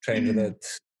 change that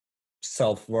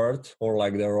self-worth or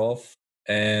like thereof,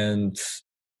 and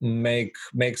make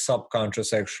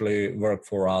subconscious actually work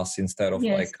for us instead of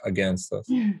like against us?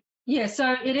 Yeah,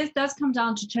 so does come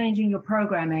down to changing your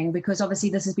programming, because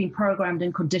obviously this has been programmed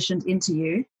and conditioned into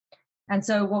you. And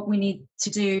so what we need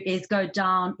to do is go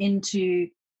down into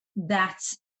that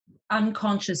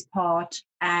unconscious part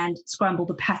and scramble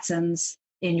the patterns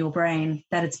in your brain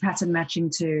that it's pattern matching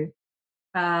to.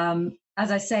 As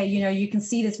I say, you can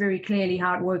see this very clearly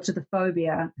how it works with a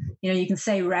phobia. You can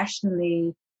say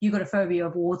rationally, you got a phobia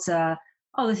of water.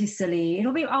 Oh, this is silly.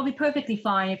 I'll be perfectly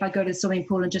fine if I go to the swimming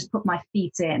pool and just put my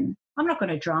feet in. I'm not going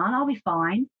to drown. I'll be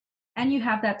fine. And you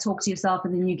have that talk to yourself,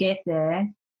 and then you get there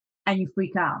and you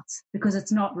freak out because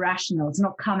it's not rational. It's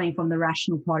not coming from the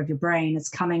rational part of your brain. It's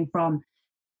coming from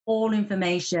all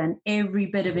information. Every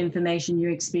bit of information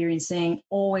you're experiencing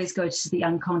always goes to the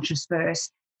unconscious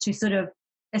first to sort of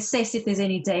assess if there's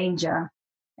any danger.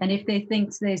 And if they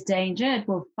think there's danger, it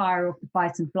will fire off the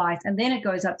fight and flight. And then it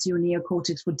goes up to your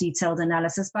neocortex for detailed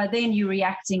analysis. By then you're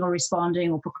reacting or responding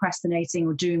or procrastinating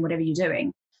or doing whatever you're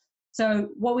doing. So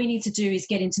what we need to do is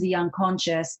get into the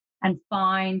unconscious and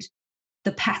find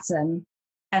the pattern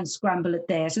and scramble it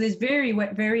there. So there's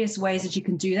various ways that you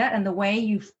can do that. And the way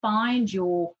you find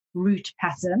your root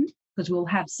pattern, because we'll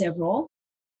have several,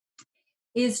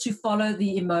 is to follow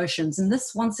the emotions. And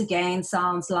this, once again,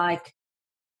 sounds like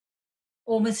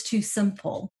almost too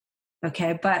simple,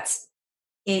 okay? But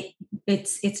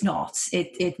it's not.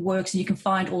 It works. You can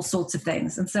find all sorts of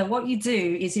things. And so what you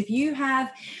do is, if you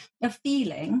have a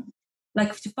feeling,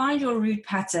 like to find your root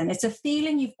pattern, it's a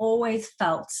feeling you've always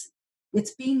felt.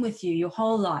 It's been with you your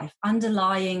whole life,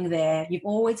 underlying there. You've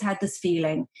always had this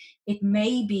feeling. It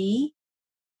may be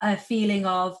a feeling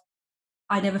of,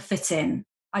 I never fit in.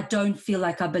 I don't feel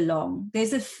like I belong.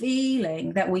 There's a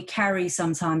feeling that we carry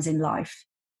sometimes in life.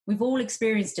 We've all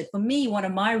experienced it. For me, one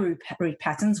of my root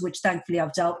patterns, which thankfully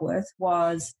I've dealt with,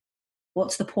 was,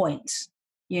 what's the point?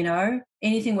 You know,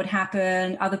 anything would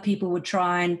happen. Other people would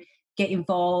try and get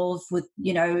involved with,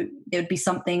 you know, there would be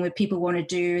something that people want to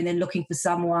do and then looking for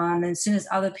someone. And as soon as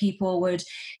other people would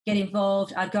get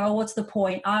involved, I'd go, oh, what's the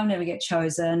point? I'll never get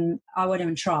chosen. I won't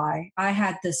even try. I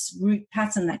had this root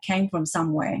pattern that came from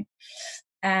somewhere.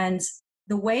 And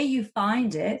the way you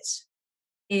find it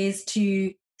is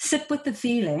to sit with the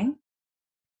feeling,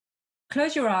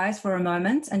 close your eyes for a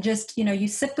moment, and just, you know, you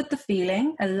sit with the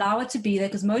feeling, allow it to be there,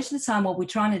 because most of the time what we're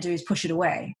trying to do is push it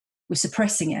away. We're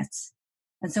suppressing it.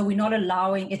 And so we're not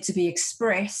allowing it to be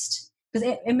expressed,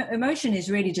 because emotion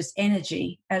is really just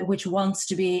energy, which wants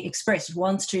to be expressed. It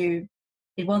wants to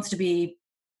be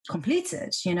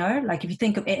completed, you know, like if you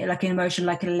think of it like an emotion,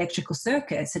 like an electrical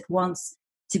circuit, it wants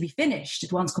to be finished.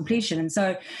 It wants completion. And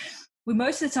so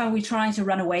most of the time we're trying to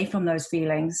run away from those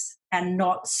feelings and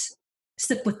not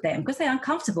sit with them, because they're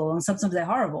uncomfortable and sometimes they're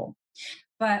horrible.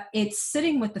 But it's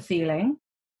sitting with the feeling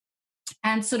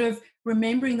and sort of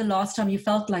remembering the last time you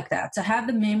felt like that. So have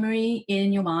the memory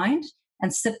in your mind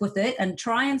and sit with it and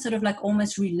try and sort of like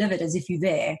almost relive it as if you're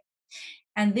there.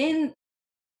 And then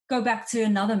go back to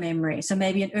another memory. So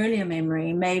maybe an earlier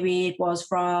memory, maybe it was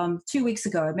from 2 weeks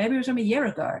ago, maybe it was from a year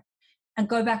ago, and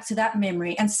go back to that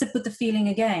memory and sit with the feeling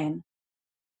again.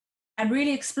 And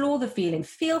really explore the feeling.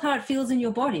 Feel how it feels in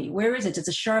your body. Where is it? Does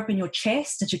it show up in your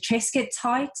chest? Does your chest get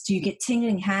tight? Do you get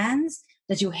tingling hands?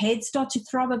 Does your head start to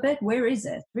throb a bit? Where is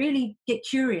it? Really get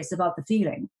curious about the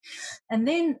feeling. And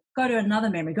then go to another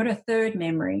memory. Go to a third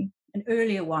memory, an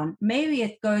earlier one. Maybe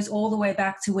it goes all the way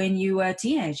back to when you were a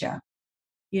teenager,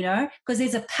 you know, because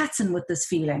there's a pattern with this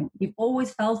feeling. You've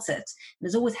always felt it.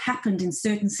 It's always happened in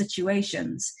certain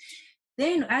situations.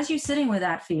 Then as you're sitting with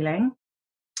that feeling,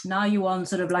 now you're on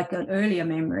sort of like an earlier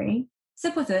memory,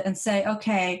 sit with it and say,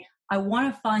 okay, I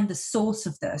want to find the source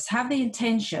of this. Have the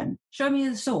intention. Show me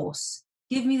the source.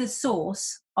 Give me the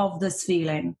source of this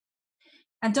feeling.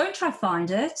 And don't try to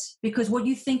find it, because what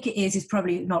you think it is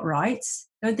probably not right.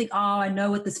 Don't think, oh, I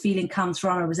know what this feeling comes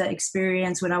from. Or was that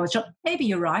experience when I was young? Maybe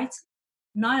you're right.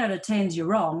 9 out of 10 you're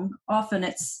wrong. Often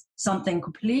it's something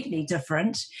completely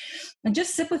different. And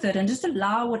just sit with it and just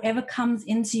allow whatever comes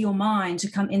into your mind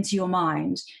to come into your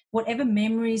mind. Whatever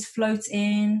memories float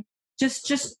in,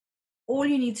 just all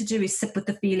you need to do is sit with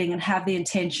the feeling and have the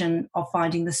intention of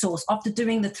finding the source after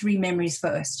doing the 3 memories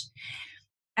first.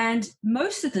 And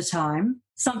most of the time,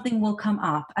 something will come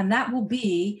up, and that will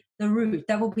be the root.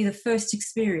 That will be the first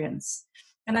experience.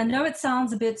 And I know it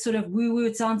sounds a bit sort of woo-woo,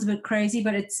 it sounds a bit crazy,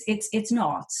 but it's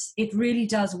not. It really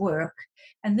does work.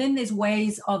 And then there's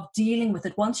ways of dealing with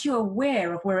it once you're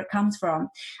aware of where it comes from.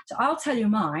 So I'll tell you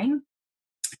mine.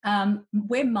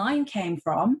 Where mine came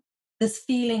from, this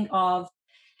feeling of,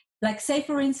 like, say,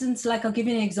 for instance, like I'll give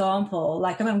you an example.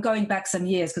 Like I'm going back some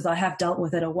years because I have dealt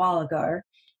with it a while ago.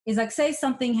 Is like, say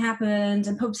something happened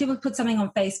and people put something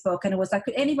on Facebook and it was like,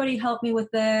 could anybody help me with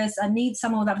this? I need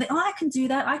someone with that. Oh, I can do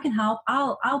that. I can help.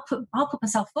 I'll put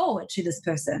myself forward to this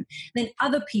person. Then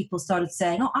other people started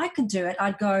saying, oh, I can do it.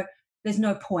 I'd go, there's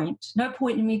no point. No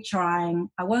point in me trying.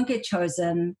 I won't get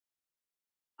chosen.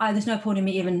 There's no point in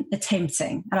me even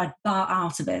attempting, and I'd bow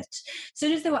out of it. As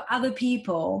soon as there were other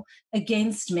people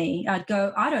against me, I'd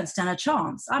go, I don't stand a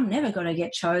chance. I'm never going to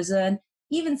get chosen.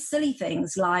 Even silly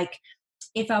things like,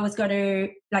 if I was going to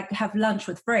like have lunch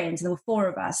with friends and there were 4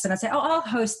 of us, and I'd say, oh, I'll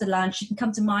host the lunch. You can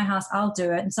come to my house. I'll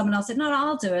do it. And someone else said, no,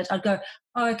 I'll do it. I'd go,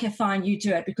 oh, okay, fine. You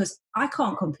do it, because I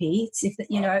can't compete.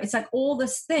 It's like all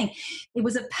this thing. It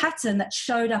was a pattern that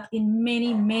showed up in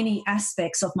many, many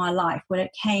aspects of my life when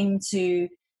it came to,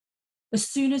 as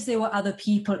soon as there were other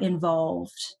people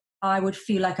involved, I would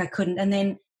feel like I couldn't. And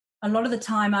then a lot of the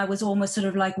time I was almost sort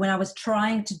of like, when I was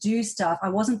trying to do stuff, I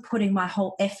wasn't putting my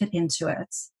whole effort into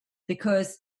it,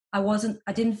 because I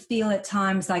didn't feel at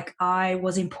times like I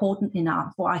was important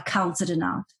enough or I counted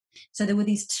enough. So there were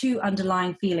these 2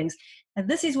 underlying feelings. And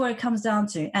this is where it comes down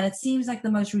to. And it seems like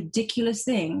the most ridiculous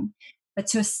thing. But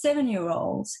to a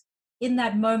 7-year-old, in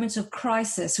that moment of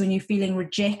crisis, when you're feeling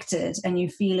rejected and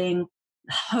you're feeling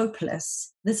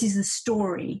hopeless, this is the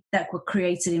story that were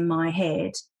created in my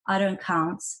head. I don't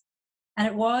count. And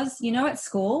it was, at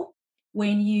school,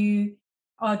 when you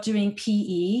are doing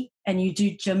PE and you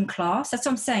do gym class, that's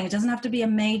what I'm saying. It doesn't have to be a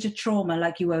major trauma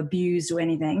like you were abused or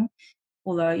anything,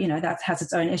 although, that has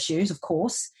its own issues, of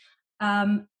course.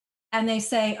 And they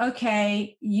say,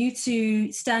 okay, you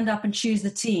two stand up and choose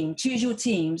your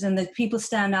teams. And the people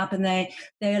stand up and they're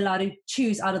allowed to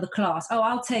choose out of the class. Oh,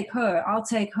 I'll take her.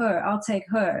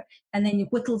 And then it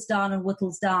whittles down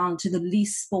to the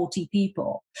least sporty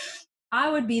people. I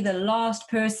would be the last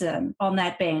person on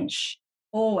that bench,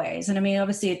 always. And I mean,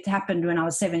 obviously it happened when I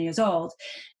was 7 years old.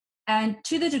 And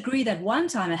to the degree that one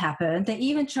time it happened, they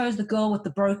even chose the girl with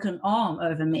the broken arm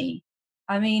over me.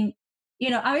 I mean,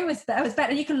 it was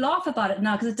bad. And you can laugh about it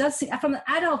now because it does seem, from the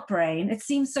adult brain, it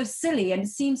seems so silly and it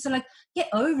seems so like, get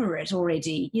over it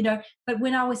already, But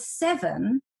when I was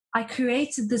 7, I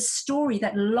created this story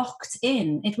that locked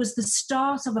in. It was the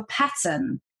start of a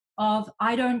pattern of,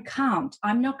 I don't count.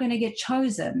 I'm not going to get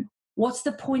chosen. What's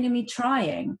the point of me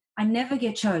trying? I never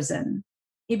get chosen.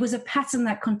 It was a pattern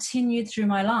that continued through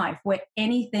my life where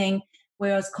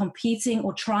where I was competing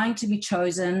or trying to be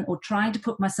chosen or trying to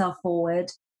put myself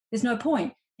forward, there's no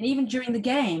point. And even during the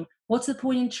game, what's the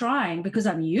point in trying? Because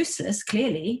I'm useless,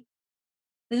 clearly.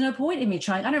 There's no point in me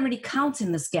trying. I don't really count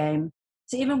in this game.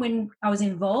 So even when I was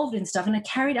involved in stuff, and I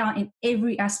carried out in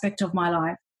every aspect of my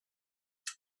life,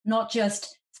 not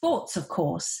just sports, of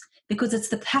course, because it's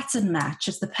the pattern match.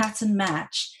 It's the pattern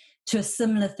match to a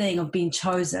similar thing of being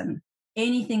chosen.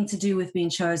 Anything to do with being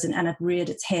chosen, and it reared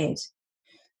its head.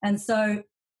 And so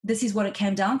this is what it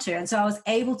came down to. And so I was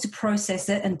able to process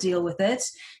it and deal with it.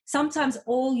 Sometimes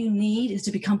all you need is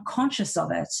to become conscious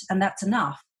of it, and that's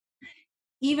enough.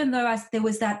 Even though there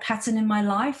was that pattern in my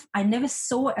life, I never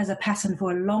saw it as a pattern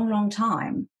for a long, long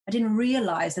time. I didn't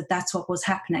realize that that's what was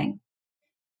happening.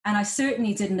 And I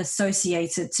certainly didn't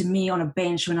associate it to me on a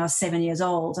bench when I was 7 years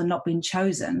old and not being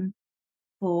chosen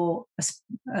for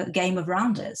a game of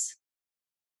rounders,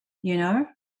 Yeah,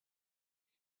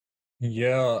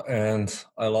 and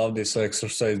I love this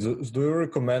exercise. Do you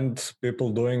recommend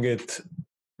people doing it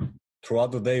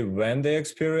throughout the day when they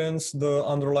experience the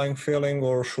underlying feeling,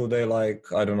 or should they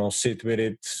sit with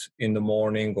it in the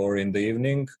morning or in the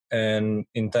evening and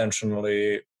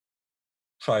intentionally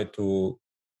try to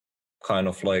kind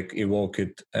of evoke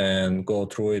it and go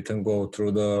through it and go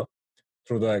through the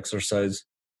exercise?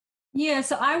 Yeah,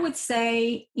 so I would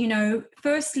say,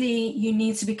 firstly, you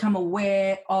need to become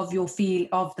aware of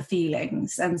of the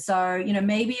feelings. And so,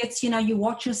 maybe it's, you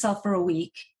watch yourself for a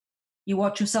week, you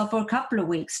watch yourself for a couple of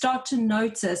weeks, start to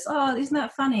notice, oh, isn't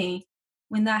that funny?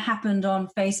 When that happened on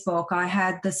Facebook, I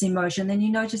had this emotion. Then you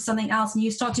notice something else and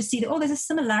you start to see that, oh, there's a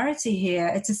similarity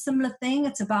here. It's a similar thing.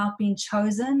 It's about being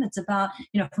chosen. It's about,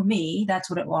 for me, that's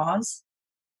what it was.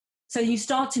 So you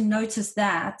start to notice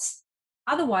that.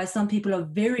 Otherwise, some people are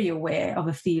very aware of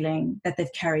a feeling that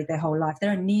they've carried their whole life. They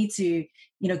don't need to,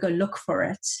 go look for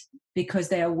it because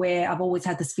they're aware, I've always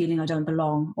had this feeling I don't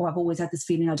belong, or I've always had this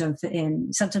feeling I don't fit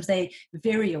in. Sometimes they're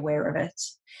very aware of it.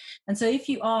 And so if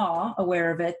you are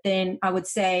aware of it, then I would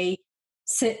say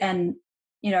sit and,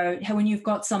 when you've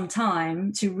got some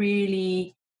time to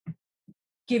really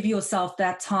give yourself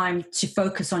that time to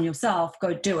focus on yourself,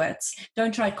 go do it.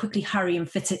 Don't try to quickly hurry and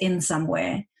fit it in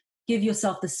somewhere. Give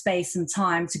yourself the space and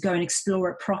time to go and explore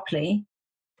it properly.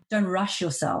 Don't rush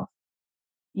yourself,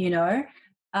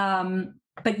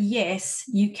 But yes,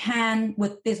 you can,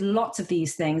 there's lots of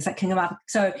these things that can come up.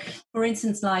 So for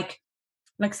instance, like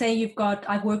say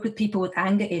I've worked with people with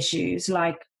anger issues,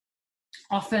 like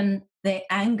often their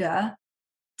anger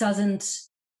doesn't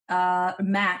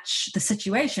match the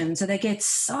situation. So they get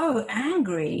so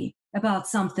angry about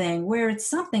something where it's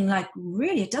something like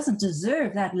really it doesn't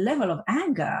deserve that level of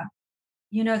anger.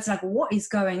 It's like, what is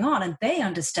going on? And they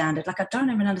understand it. Like, I don't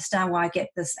even understand why I get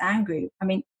this angry. I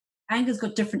mean, anger's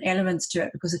got different elements to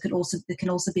it because it can also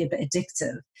be a bit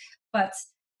addictive. But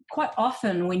quite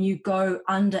often when you go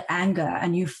under anger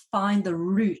and you find the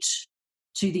root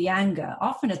to the anger,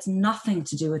 often it's nothing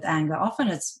to do with anger. Often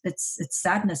it's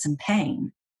sadness and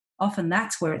pain. Often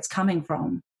that's where it's coming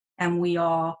from. And we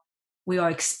are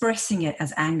expressing it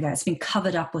as anger. It's been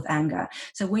covered up with anger.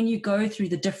 So when you go through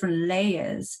the different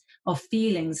layers of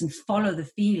feelings and follow the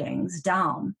feelings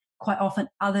down, quite often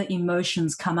other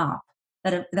emotions come up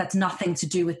that's nothing to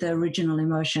do with the original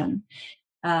emotion,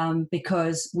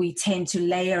 because we tend to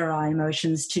layer our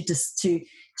emotions to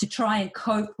try and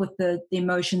cope with the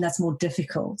emotion that's more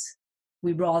difficult.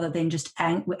 We rather than just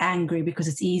we're angry because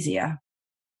it's easier.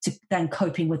 than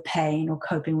coping with pain or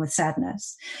coping with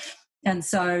sadness. And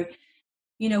so,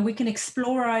 we can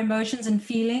explore our emotions and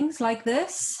feelings like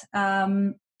this.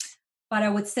 But I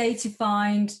would say to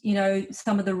find,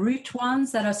 some of the root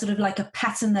ones that are sort of like a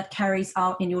pattern that carries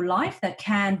out in your life that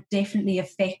can definitely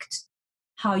affect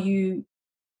how you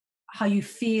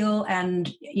feel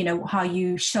and, how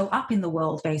you show up in the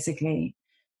world, basically.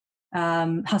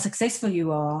 How successful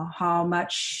you are, how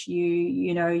much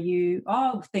you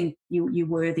think you're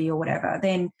worthy or whatever,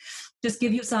 then just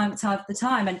give yourself the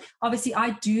time. And obviously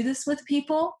I do this with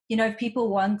people, if people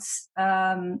want,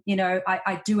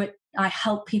 I do it, I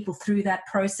help people through that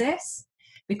process,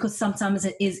 because sometimes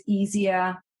it is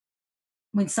easier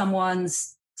when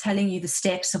someone's telling you the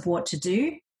steps of what to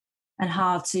do and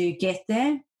how to get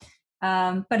there.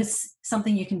 But it's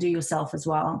something you can do yourself as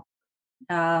well.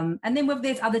 And then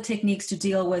there's other techniques to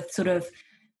deal with sort of,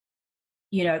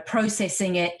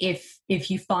 processing it if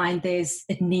you find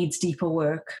it needs deeper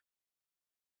work.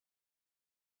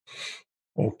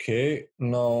 Okay,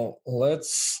 now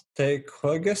let's take,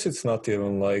 I guess it's not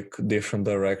even like different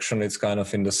direction, it's kind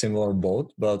of in the similar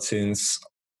boat, but since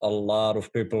a lot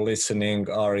of people listening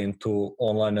are into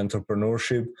online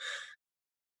entrepreneurship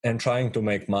and trying to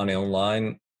make money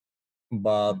online,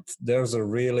 but there's a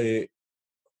really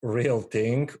real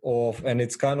thing of, and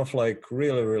it's kind of like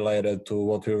really related to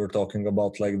what we were talking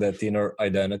about, like that inner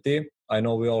identity. I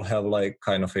know we all have like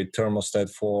kind of a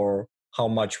thermostat for how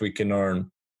much we can earn.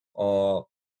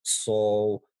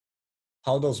 So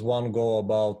how does one go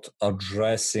about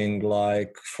addressing,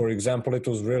 like, for example, it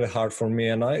was really hard for me,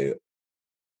 and I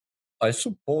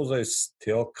suppose I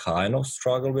still kind of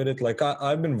struggle with it. Like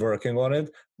I've been working on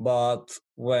it, but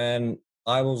when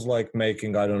I was like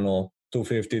making, I don't know,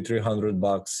 250,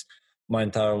 $300 my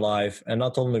entire life, and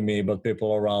not only me, but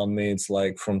people around me, it's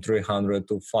like from 300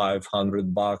 to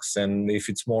 $500. And if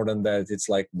it's more than that, it's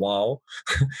like, wow,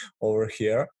 over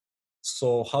here.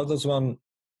 So how does one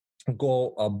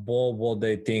go above what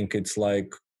they think it's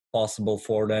like possible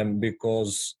for them?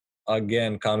 Because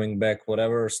again, coming back,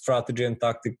 whatever strategy and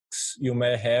tactics you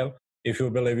may have, if you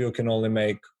believe you can only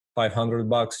make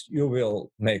 $500, you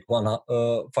will make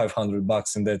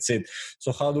 $500 and that's it.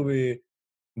 So how do we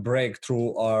break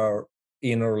through our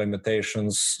inner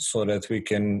limitations so that we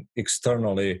can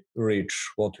externally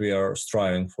reach what we are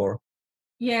striving for?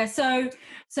 Yeah, so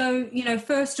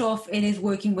first off, it is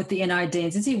working with the inner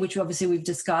identity, which obviously we've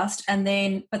discussed,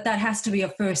 but that has to be a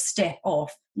first step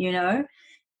off,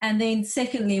 and then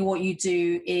secondly, what you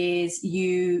do is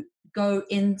you go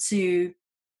into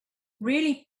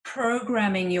really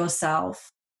programming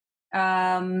yourself.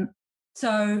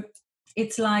 So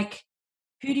it's like,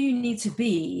 who do you need to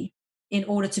be in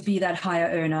order to be that higher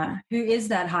earner? Who is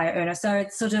that higher earner? So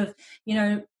it's sort of,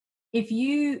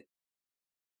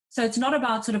 so it's not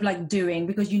about sort of like doing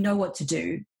because you know what to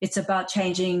do. It's about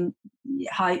changing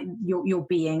how your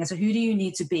being. And so who do you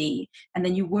need to be? And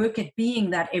then you work at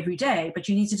being that every day, but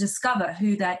you need to discover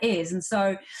who that is. And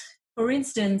so, for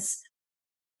instance,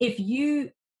 if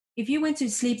you went to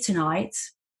sleep tonight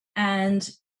and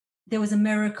there was a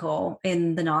miracle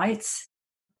in the night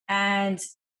and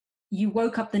you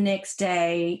woke up the next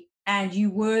day and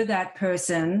you were that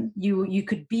person, you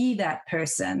could be that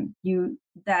person,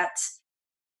 that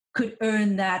could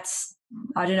earn that,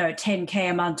 I don't know,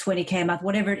 10K a month, 20K a month,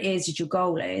 whatever it is that your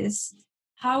goal is,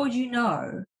 how would you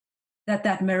know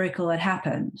that miracle had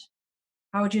happened?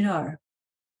 How would you know?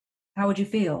 How would you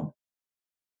feel?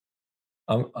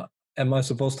 Am I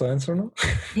supposed to answer now?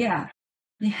 Yeah.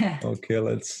 Okay,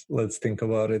 let's think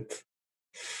about it.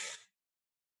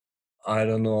 I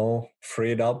don't know,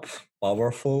 freed up,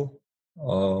 powerful.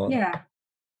 Yeah.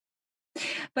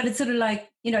 But it's sort of like,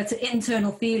 it's an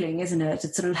internal feeling, isn't it?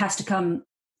 It sort of has to come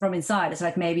from inside. It's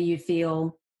like maybe you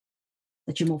feel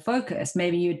that you're more focused.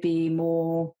 Maybe you'd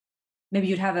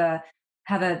have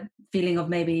a feeling of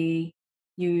maybe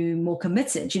you more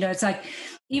committed. It's like,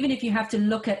 even if you have to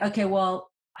look at, okay, well,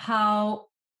 how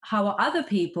are other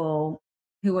people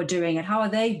who are doing it? How are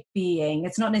they being?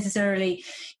 It's not necessarily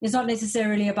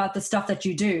about the stuff that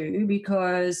you do,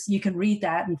 because you can read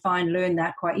that and learn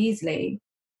that quite easily.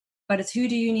 But it's, who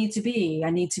do you need to be?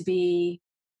 I need to be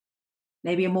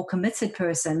maybe a more committed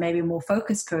person, maybe a more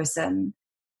focused person,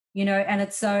 and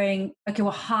it's saying, okay,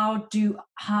 well, how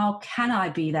can I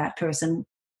be that person?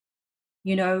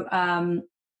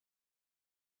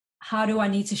 How do I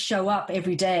need to show up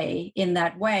every day in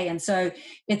that way? And so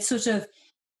it's sort of,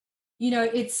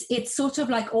 it's sort of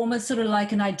like almost sort of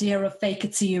like an idea of fake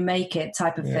it till you make it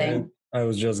type of thing. I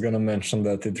was just going to mention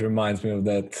that. It reminds me of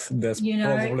that. That's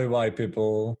probably why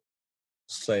people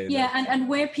say that. that. And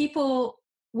where people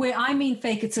where I mean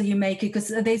fake it till you make it, because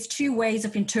there's two ways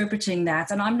of interpreting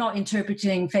that. And I'm not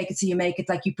interpreting fake it till you make it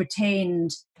like you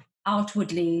pretend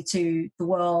outwardly to the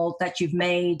world that you've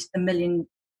made £1 million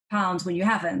when you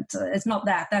haven't. It's not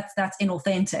that. That's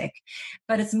inauthentic.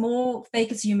 But it's more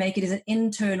fake it till you make it is an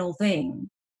internal thing.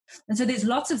 And so there's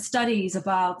lots of studies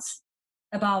about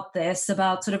this,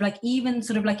 about sort of like, even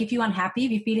sort of like if you're unhappy,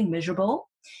 if you're feeling miserable,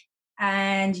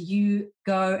 and you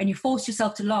go and you force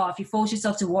yourself to laugh, you force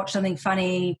yourself to watch something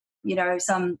funny,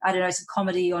 some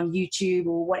comedy on YouTube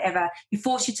or whatever, you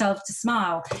force yourself to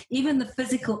smile. Even the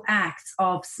physical act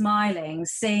of smiling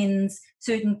sends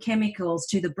certain chemicals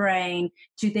to the brain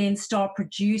to then start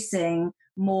producing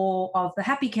more of the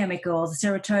happy chemicals, the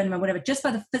serotonin or whatever, just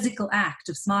by the physical act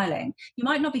of smiling. You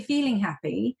might not be feeling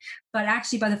happy, but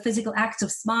actually by the physical act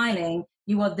of smiling,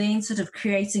 you are then sort of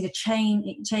creating a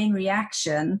chain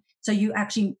reaction. So you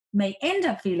actually may end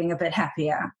up feeling a bit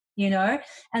happier,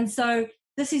 And so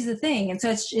this is the thing. And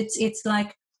so it's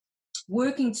like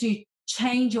working to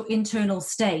change your internal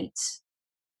state,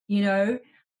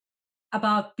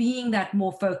 about being that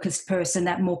more focused person,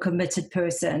 that more committed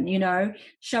person,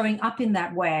 showing up in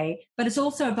that way. But it's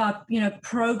also about,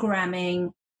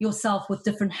 programming yourself with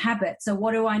different habits. So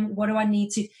what do I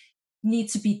need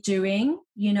to be doing?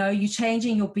 You're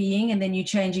changing your being and then you're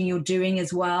changing your doing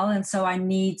as well. And so I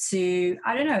need to,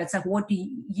 I don't know, it's like, what do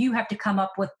you have to come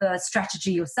up with the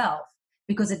strategy yourself,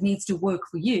 because it needs to work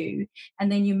for you. And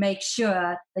then you make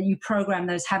sure that you program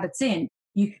those habits in.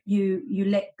 You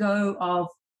let go of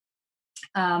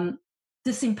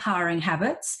disempowering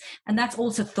habits, and that's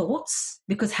also thoughts,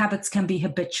 because habits can be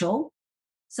habitual.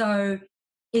 So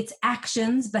it's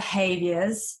actions,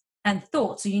 behaviors, and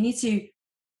thoughts. So you need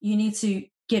to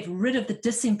get rid of the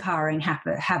disempowering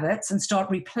habits and start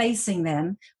replacing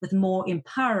them with more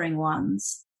empowering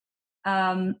ones.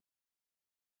 And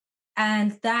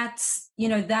that's,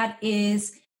 that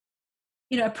is,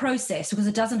 a process, because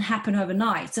it doesn't happen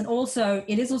overnight. And also,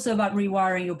 it is also about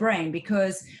rewiring your brain,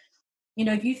 because,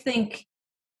 if you think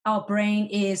our brain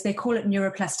is, they call it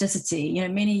neuroplasticity.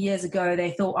 Many years ago,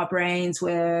 they thought our brains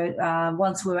were,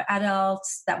 once we were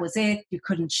adults, that was it. You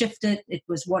couldn't shift it. It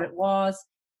was what it was.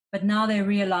 But now they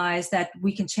realize that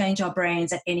we can change our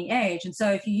brains at any age. And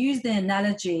so if you use the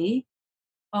analogy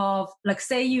of, like,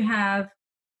 say you have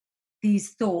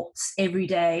these thoughts every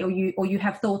day, or you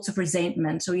have thoughts of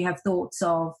resentment, or you have thoughts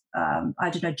of,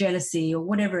 jealousy, or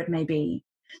whatever it may be.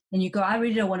 And you go, I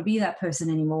really don't want to be that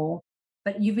person anymore.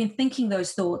 But you've been thinking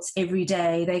those thoughts every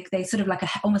day. They sort of like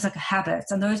almost like a habit.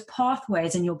 And those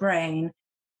pathways in your brain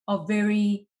are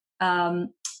very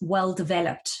well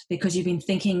developed, because you've been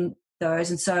thinking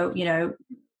those. And so,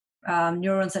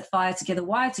 neurons that fire together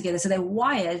wire together. So they're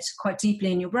wired quite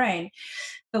deeply in your brain.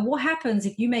 But what happens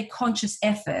if you make conscious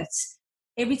efforts,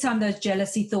 every time those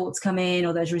jealousy thoughts come in,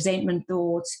 or those resentment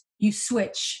thoughts, you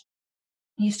switch.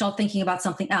 You start thinking about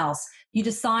something else. You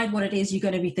decide what it is you're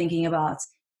going to be thinking about.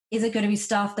 Is it going to be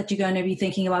stuff that you're going to be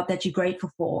thinking about that you're grateful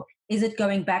for? Is it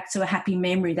going back to a happy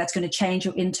memory that's going to change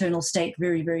your internal state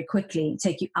very, very quickly,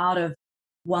 take you out of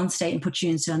one state and put you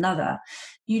into another?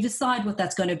 You decide what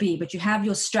that's going to be, but you have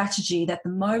your strategy that the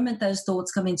moment those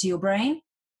thoughts come into your brain,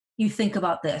 you think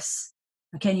about this.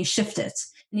 Okay, and you shift it.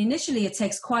 And initially, it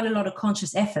takes quite a lot of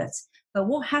conscious effort. But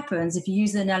what happens if you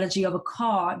use the analogy of a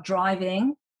car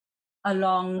driving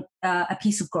along a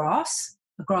piece of grass,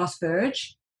 a grass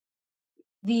verge?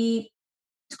 The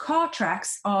car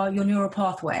tracks are your neural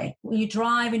pathway. When you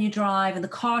drive and the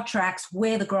car tracks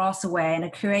wear the grass away, and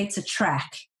it creates a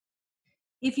track.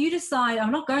 If you decide,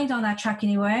 I'm not going down that track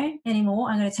anymore,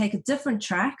 I'm going to take a different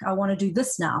track, I want to do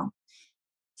this now.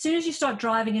 As soon as you start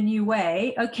driving a new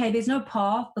way, okay, there's no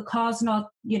path, the car's not,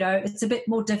 it's a bit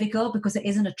more difficult because there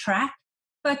isn't a track,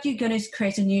 but you're going to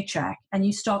create a new track, and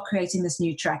you start creating this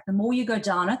new track. The more you go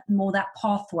down it, the more that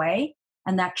pathway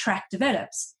and that track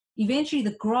develops. Eventually,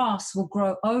 the grass will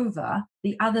grow over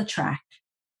the other track.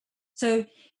 So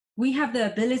we have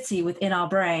the ability within our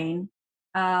brain,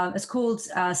 it's called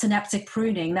synaptic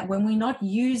pruning, that when we're not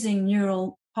using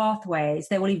neural pathways,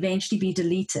 they will eventually be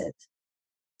deleted.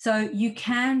 So you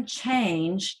can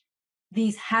change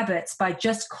these habits by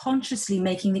just consciously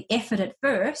making the effort at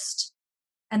first.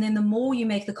 And then the more you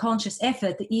make the conscious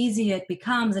effort, the easier it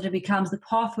becomes, and the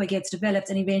pathway gets developed,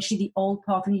 and eventually the old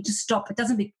path, and you just stop. It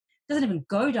doesn't even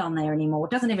go down there anymore.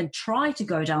 It doesn't even try to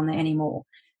go down there anymore.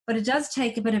 But it does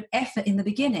take a bit of effort in the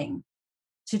beginning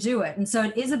to do it. And so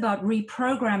it is about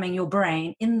reprogramming your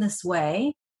brain in this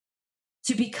way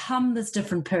to become this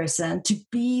different person, to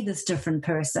be this different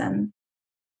person,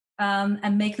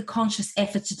 and make the conscious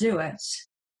effort to do it.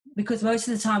 because most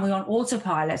of the time we're on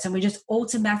autopilot and we're just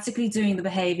automatically doing the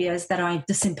behaviors that are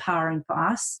disempowering for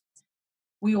us.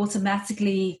 We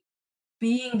automatically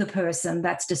being the person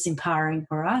that's disempowering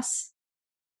for us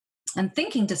and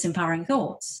thinking disempowering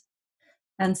thoughts.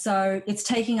 And so it's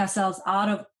taking ourselves out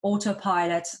of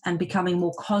autopilot and becoming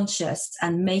more conscious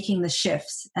and making the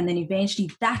shifts. And then eventually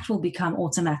that will become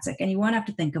automatic and you won't have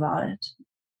to think about it.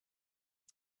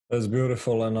 That's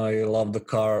beautiful. And I love the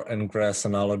car and grass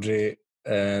analogy.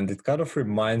 And it kind of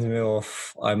reminds me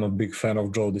of, I'm a big fan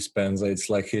of Joe Dispenza. It's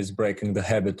like he's breaking the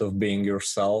habit of being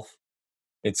yourself.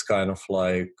 It's kind of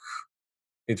like,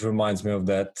 it reminds me of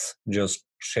that, just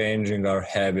changing our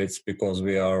habits, because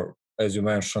we are, as you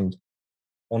mentioned,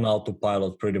 on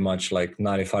autopilot pretty much like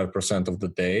 95% of the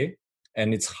day.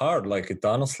 And it's hard, like it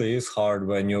honestly is hard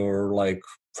when you're like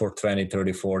for 20,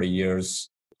 30, 40 years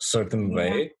certain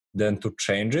way, then to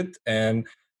change it. And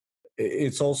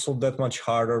it's also that much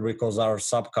harder because our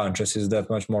subconscious is that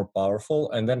much more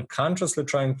powerful. And then consciously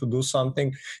trying to do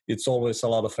something, it's always a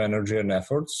lot of energy and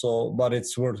effort. So, but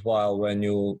it's worthwhile when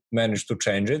you manage to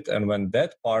change it. And when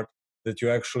that part that you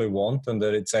actually want and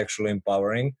that it's actually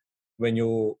empowering, when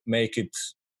you make it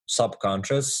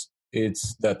subconscious,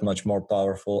 it's that much more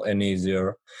powerful and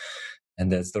easier.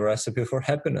 And that's the recipe for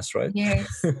happiness, right? Yes,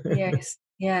 yes.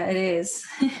 Yeah, it is.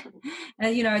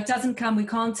 And, it doesn't come, we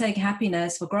can't take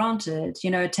happiness for granted.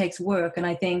 It takes work. And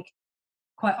I think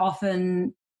quite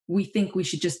often we think we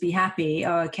should just be happy.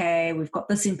 Oh, okay, we've got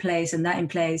this in place and that in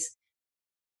place.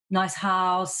 Nice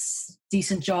house,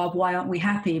 decent job. Why aren't we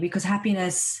happy? Because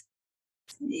happiness,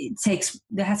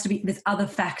 there's other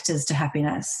factors to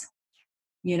happiness.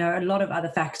 A lot of other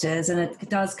factors. And it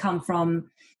does come from,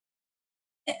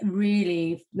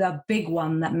 really the big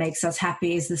one that makes us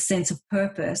happy is the sense of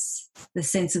purpose, the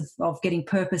sense of getting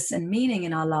purpose and meaning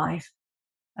in our life.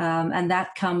 And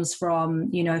that comes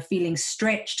from, feeling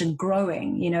stretched and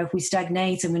growing. If we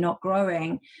stagnate and we're not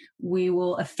growing, we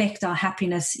will affect our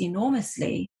happiness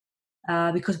enormously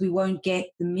because we won't get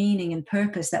the meaning and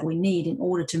purpose that we need in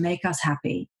order to make us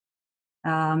happy.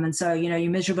 And so, you're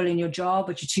miserable in your job,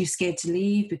 but you're too scared to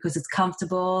leave because it's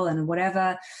comfortable and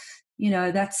whatever.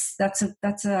 That's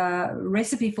a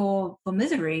recipe for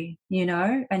misery,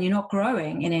 and you're not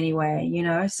growing in any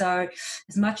way, So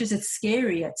as much as it's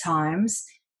scary at times,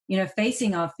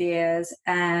 facing our fears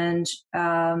and,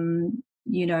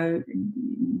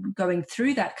 going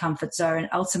through that comfort zone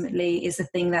ultimately is the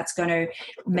thing that's going to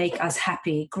make us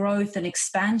happy. Growth and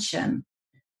expansion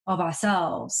of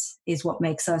ourselves is what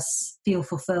makes us feel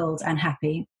fulfilled and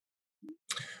happy.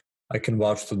 I can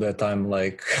vouch to that. I'm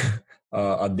like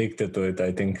addicted to it,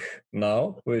 I think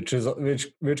now, which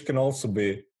can also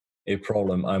be a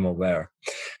problem, I'm aware.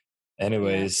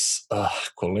 Anyways,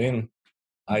 Colleen,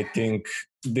 I think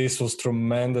this was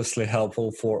tremendously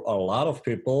helpful for a lot of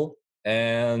people,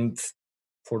 and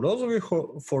for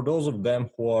those of them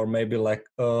who are maybe like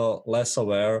less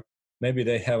aware, maybe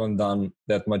they haven't done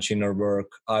that much inner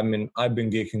work. I mean, I've been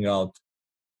geeking out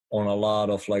on a lot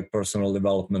of like personal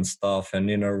development stuff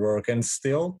and inner work, and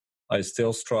I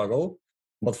still struggle.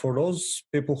 But for those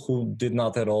people who did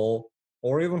not at all,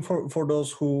 or even for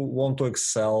those who want to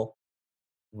excel,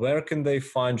 where can they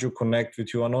find you, connect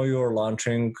with you? I know you're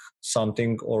launching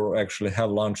something, or actually have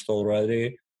launched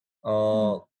already,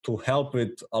 to help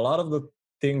with a lot of the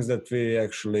things that we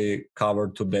actually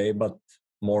covered today, but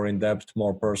more in depth,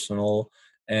 more personal,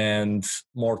 and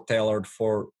more tailored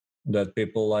for that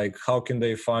people. Like, how can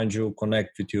they find you,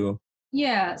 connect with you?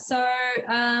 Yeah, so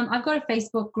I've got a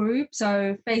Facebook group.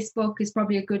 So Facebook is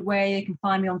probably a good way. You can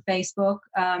find me on Facebook.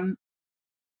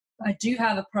 I do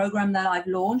have a program that I've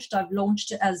launched. I've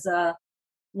launched it as a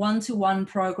one-to-one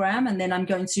program, and then I'm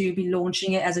going to be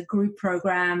launching it as a group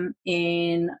program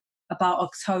in about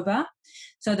October.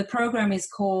 So the program is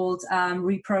called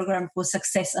Reprogram for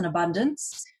Success and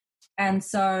Abundance. And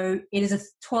so it is a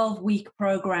 12-week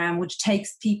program which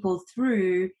takes people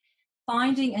through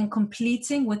finding and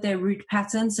completing with their root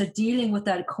pattern, so dealing with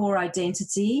that core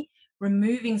identity,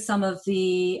 removing some of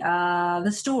the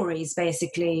stories,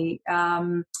 basically,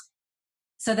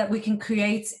 so that we can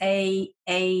create a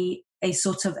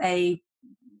sort of a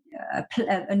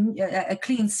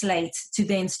clean slate to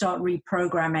then start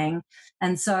reprogramming.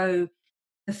 And so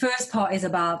the first part is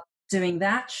about doing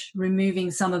that,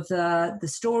 removing some of the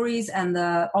stories and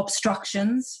the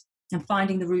obstructions and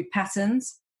finding the root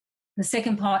patterns. The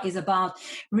second part is about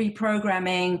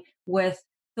reprogramming with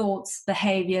thoughts,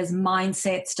 behaviors,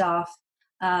 mindset stuff,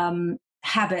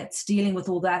 habits, dealing with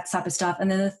all that type of stuff. And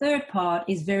then the third part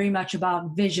is very much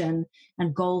about vision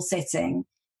and goal setting.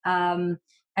 And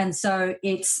so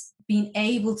it's being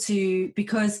able to,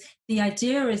 because the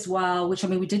idea as well, which I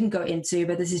mean, we didn't go into,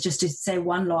 but this is just to say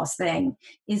one last thing,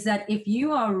 is that if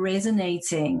you are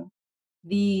resonating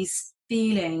these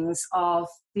feelings of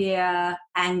fear,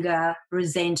 anger,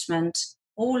 resentment,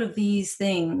 all of these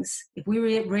things, if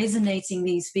we're resonating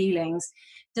these feelings,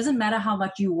 it doesn't matter how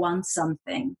much you want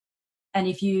something. And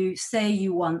if you say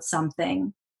you want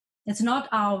something, it's not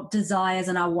our desires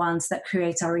and our wants that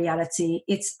create our reality.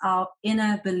 It's our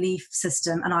inner belief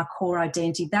system and our core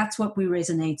identity. That's what we're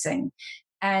resonating.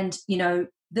 And,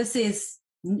 this is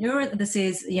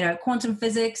quantum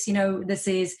physics, this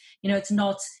is, it's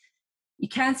not, you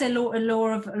can say law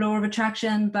of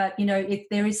attraction, but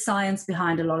there is science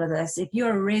behind a lot of this. If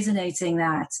you're resonating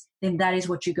that, then that is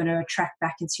what you're going to attract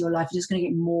back into your life. You're just going to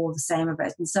get more of the same of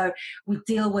it. And so we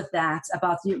deal with that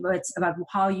about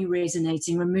how you're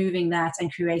resonating, removing that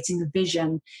and creating the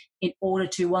vision in order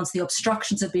to, once the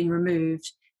obstructions have been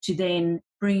removed, to then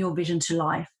bring your vision to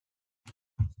life.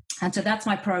 And so that's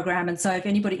my program. And so if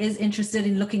anybody is interested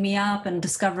in looking me up and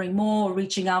discovering more or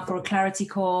reaching out for a clarity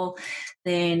call,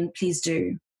 then please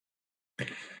do.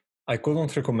 I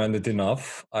couldn't recommend it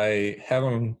enough. I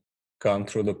haven't gone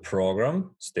through the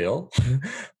program still,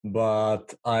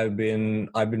 but I've been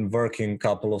working a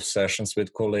couple of sessions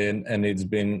with Colleen, and it's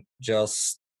been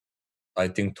just, I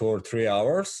think, 2 or 3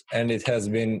 hours, and it has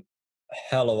been a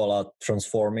hell of a lot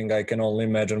transforming. I can only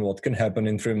imagine what can happen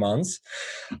in 3 months.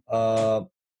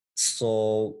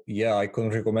 So yeah, I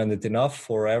couldn't recommend it enough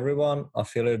for everyone.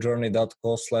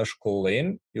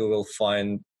 affiliatejourney.co/Colleen. You will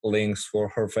find links for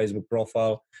her Facebook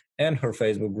profile and her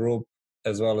Facebook group,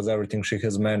 as well as everything she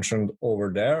has mentioned over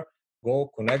there.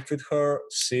 Go connect with her,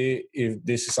 see if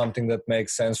this is something that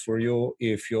makes sense for you.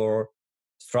 If your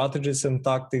strategies and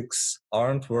tactics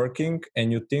aren't working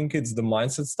and you think it's the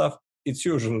mindset stuff, it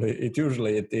usually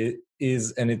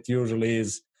is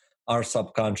our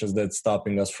subconscious that's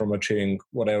stopping us from achieving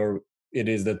whatever it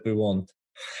is that we want.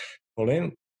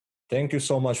 Colleen, thank you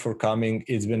so much for coming.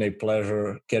 It's been a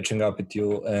pleasure catching up with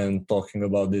you and talking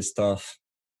about this stuff.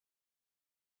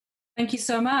 Thank you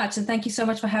so much. And thank you so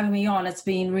much for having me on. It's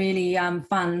been really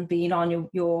fun being on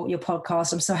your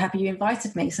podcast. I'm so happy you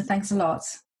invited me. So thanks a lot.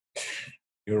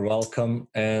 You're welcome.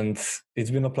 And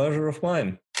it's been a pleasure of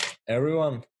mine.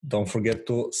 Everyone, don't forget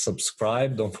to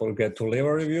subscribe. Don't forget to leave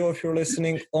a review if you're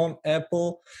listening on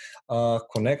Apple.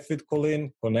 Connect with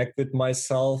Colleen, connect with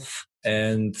myself.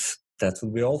 And that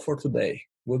will be all for today.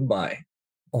 Goodbye.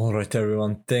 All right,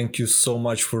 everyone. Thank you so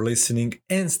much for listening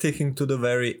and sticking to the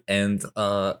very end.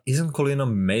 Isn't Colleen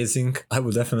amazing? I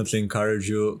would definitely encourage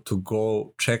you to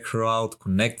go check her out,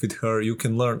 connect with her. You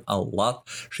can learn a lot.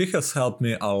 She has helped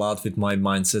me a lot with my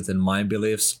mindset and my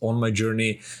beliefs on my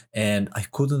journey, and I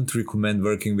couldn't recommend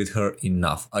working with her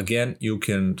enough. Again, you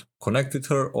can connect with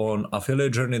her on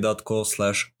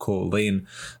affiliatejourney.co/Colleen.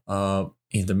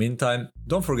 In the meantime,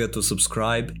 don't forget to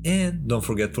subscribe and don't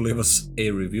forget to leave us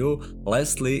a review.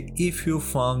 Lastly, if you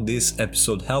found this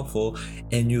episode helpful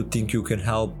and you think it can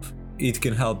help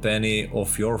any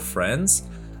of your friends,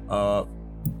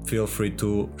 feel free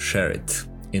to share it.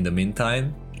 In the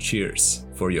meantime, cheers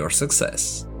for your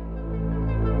success.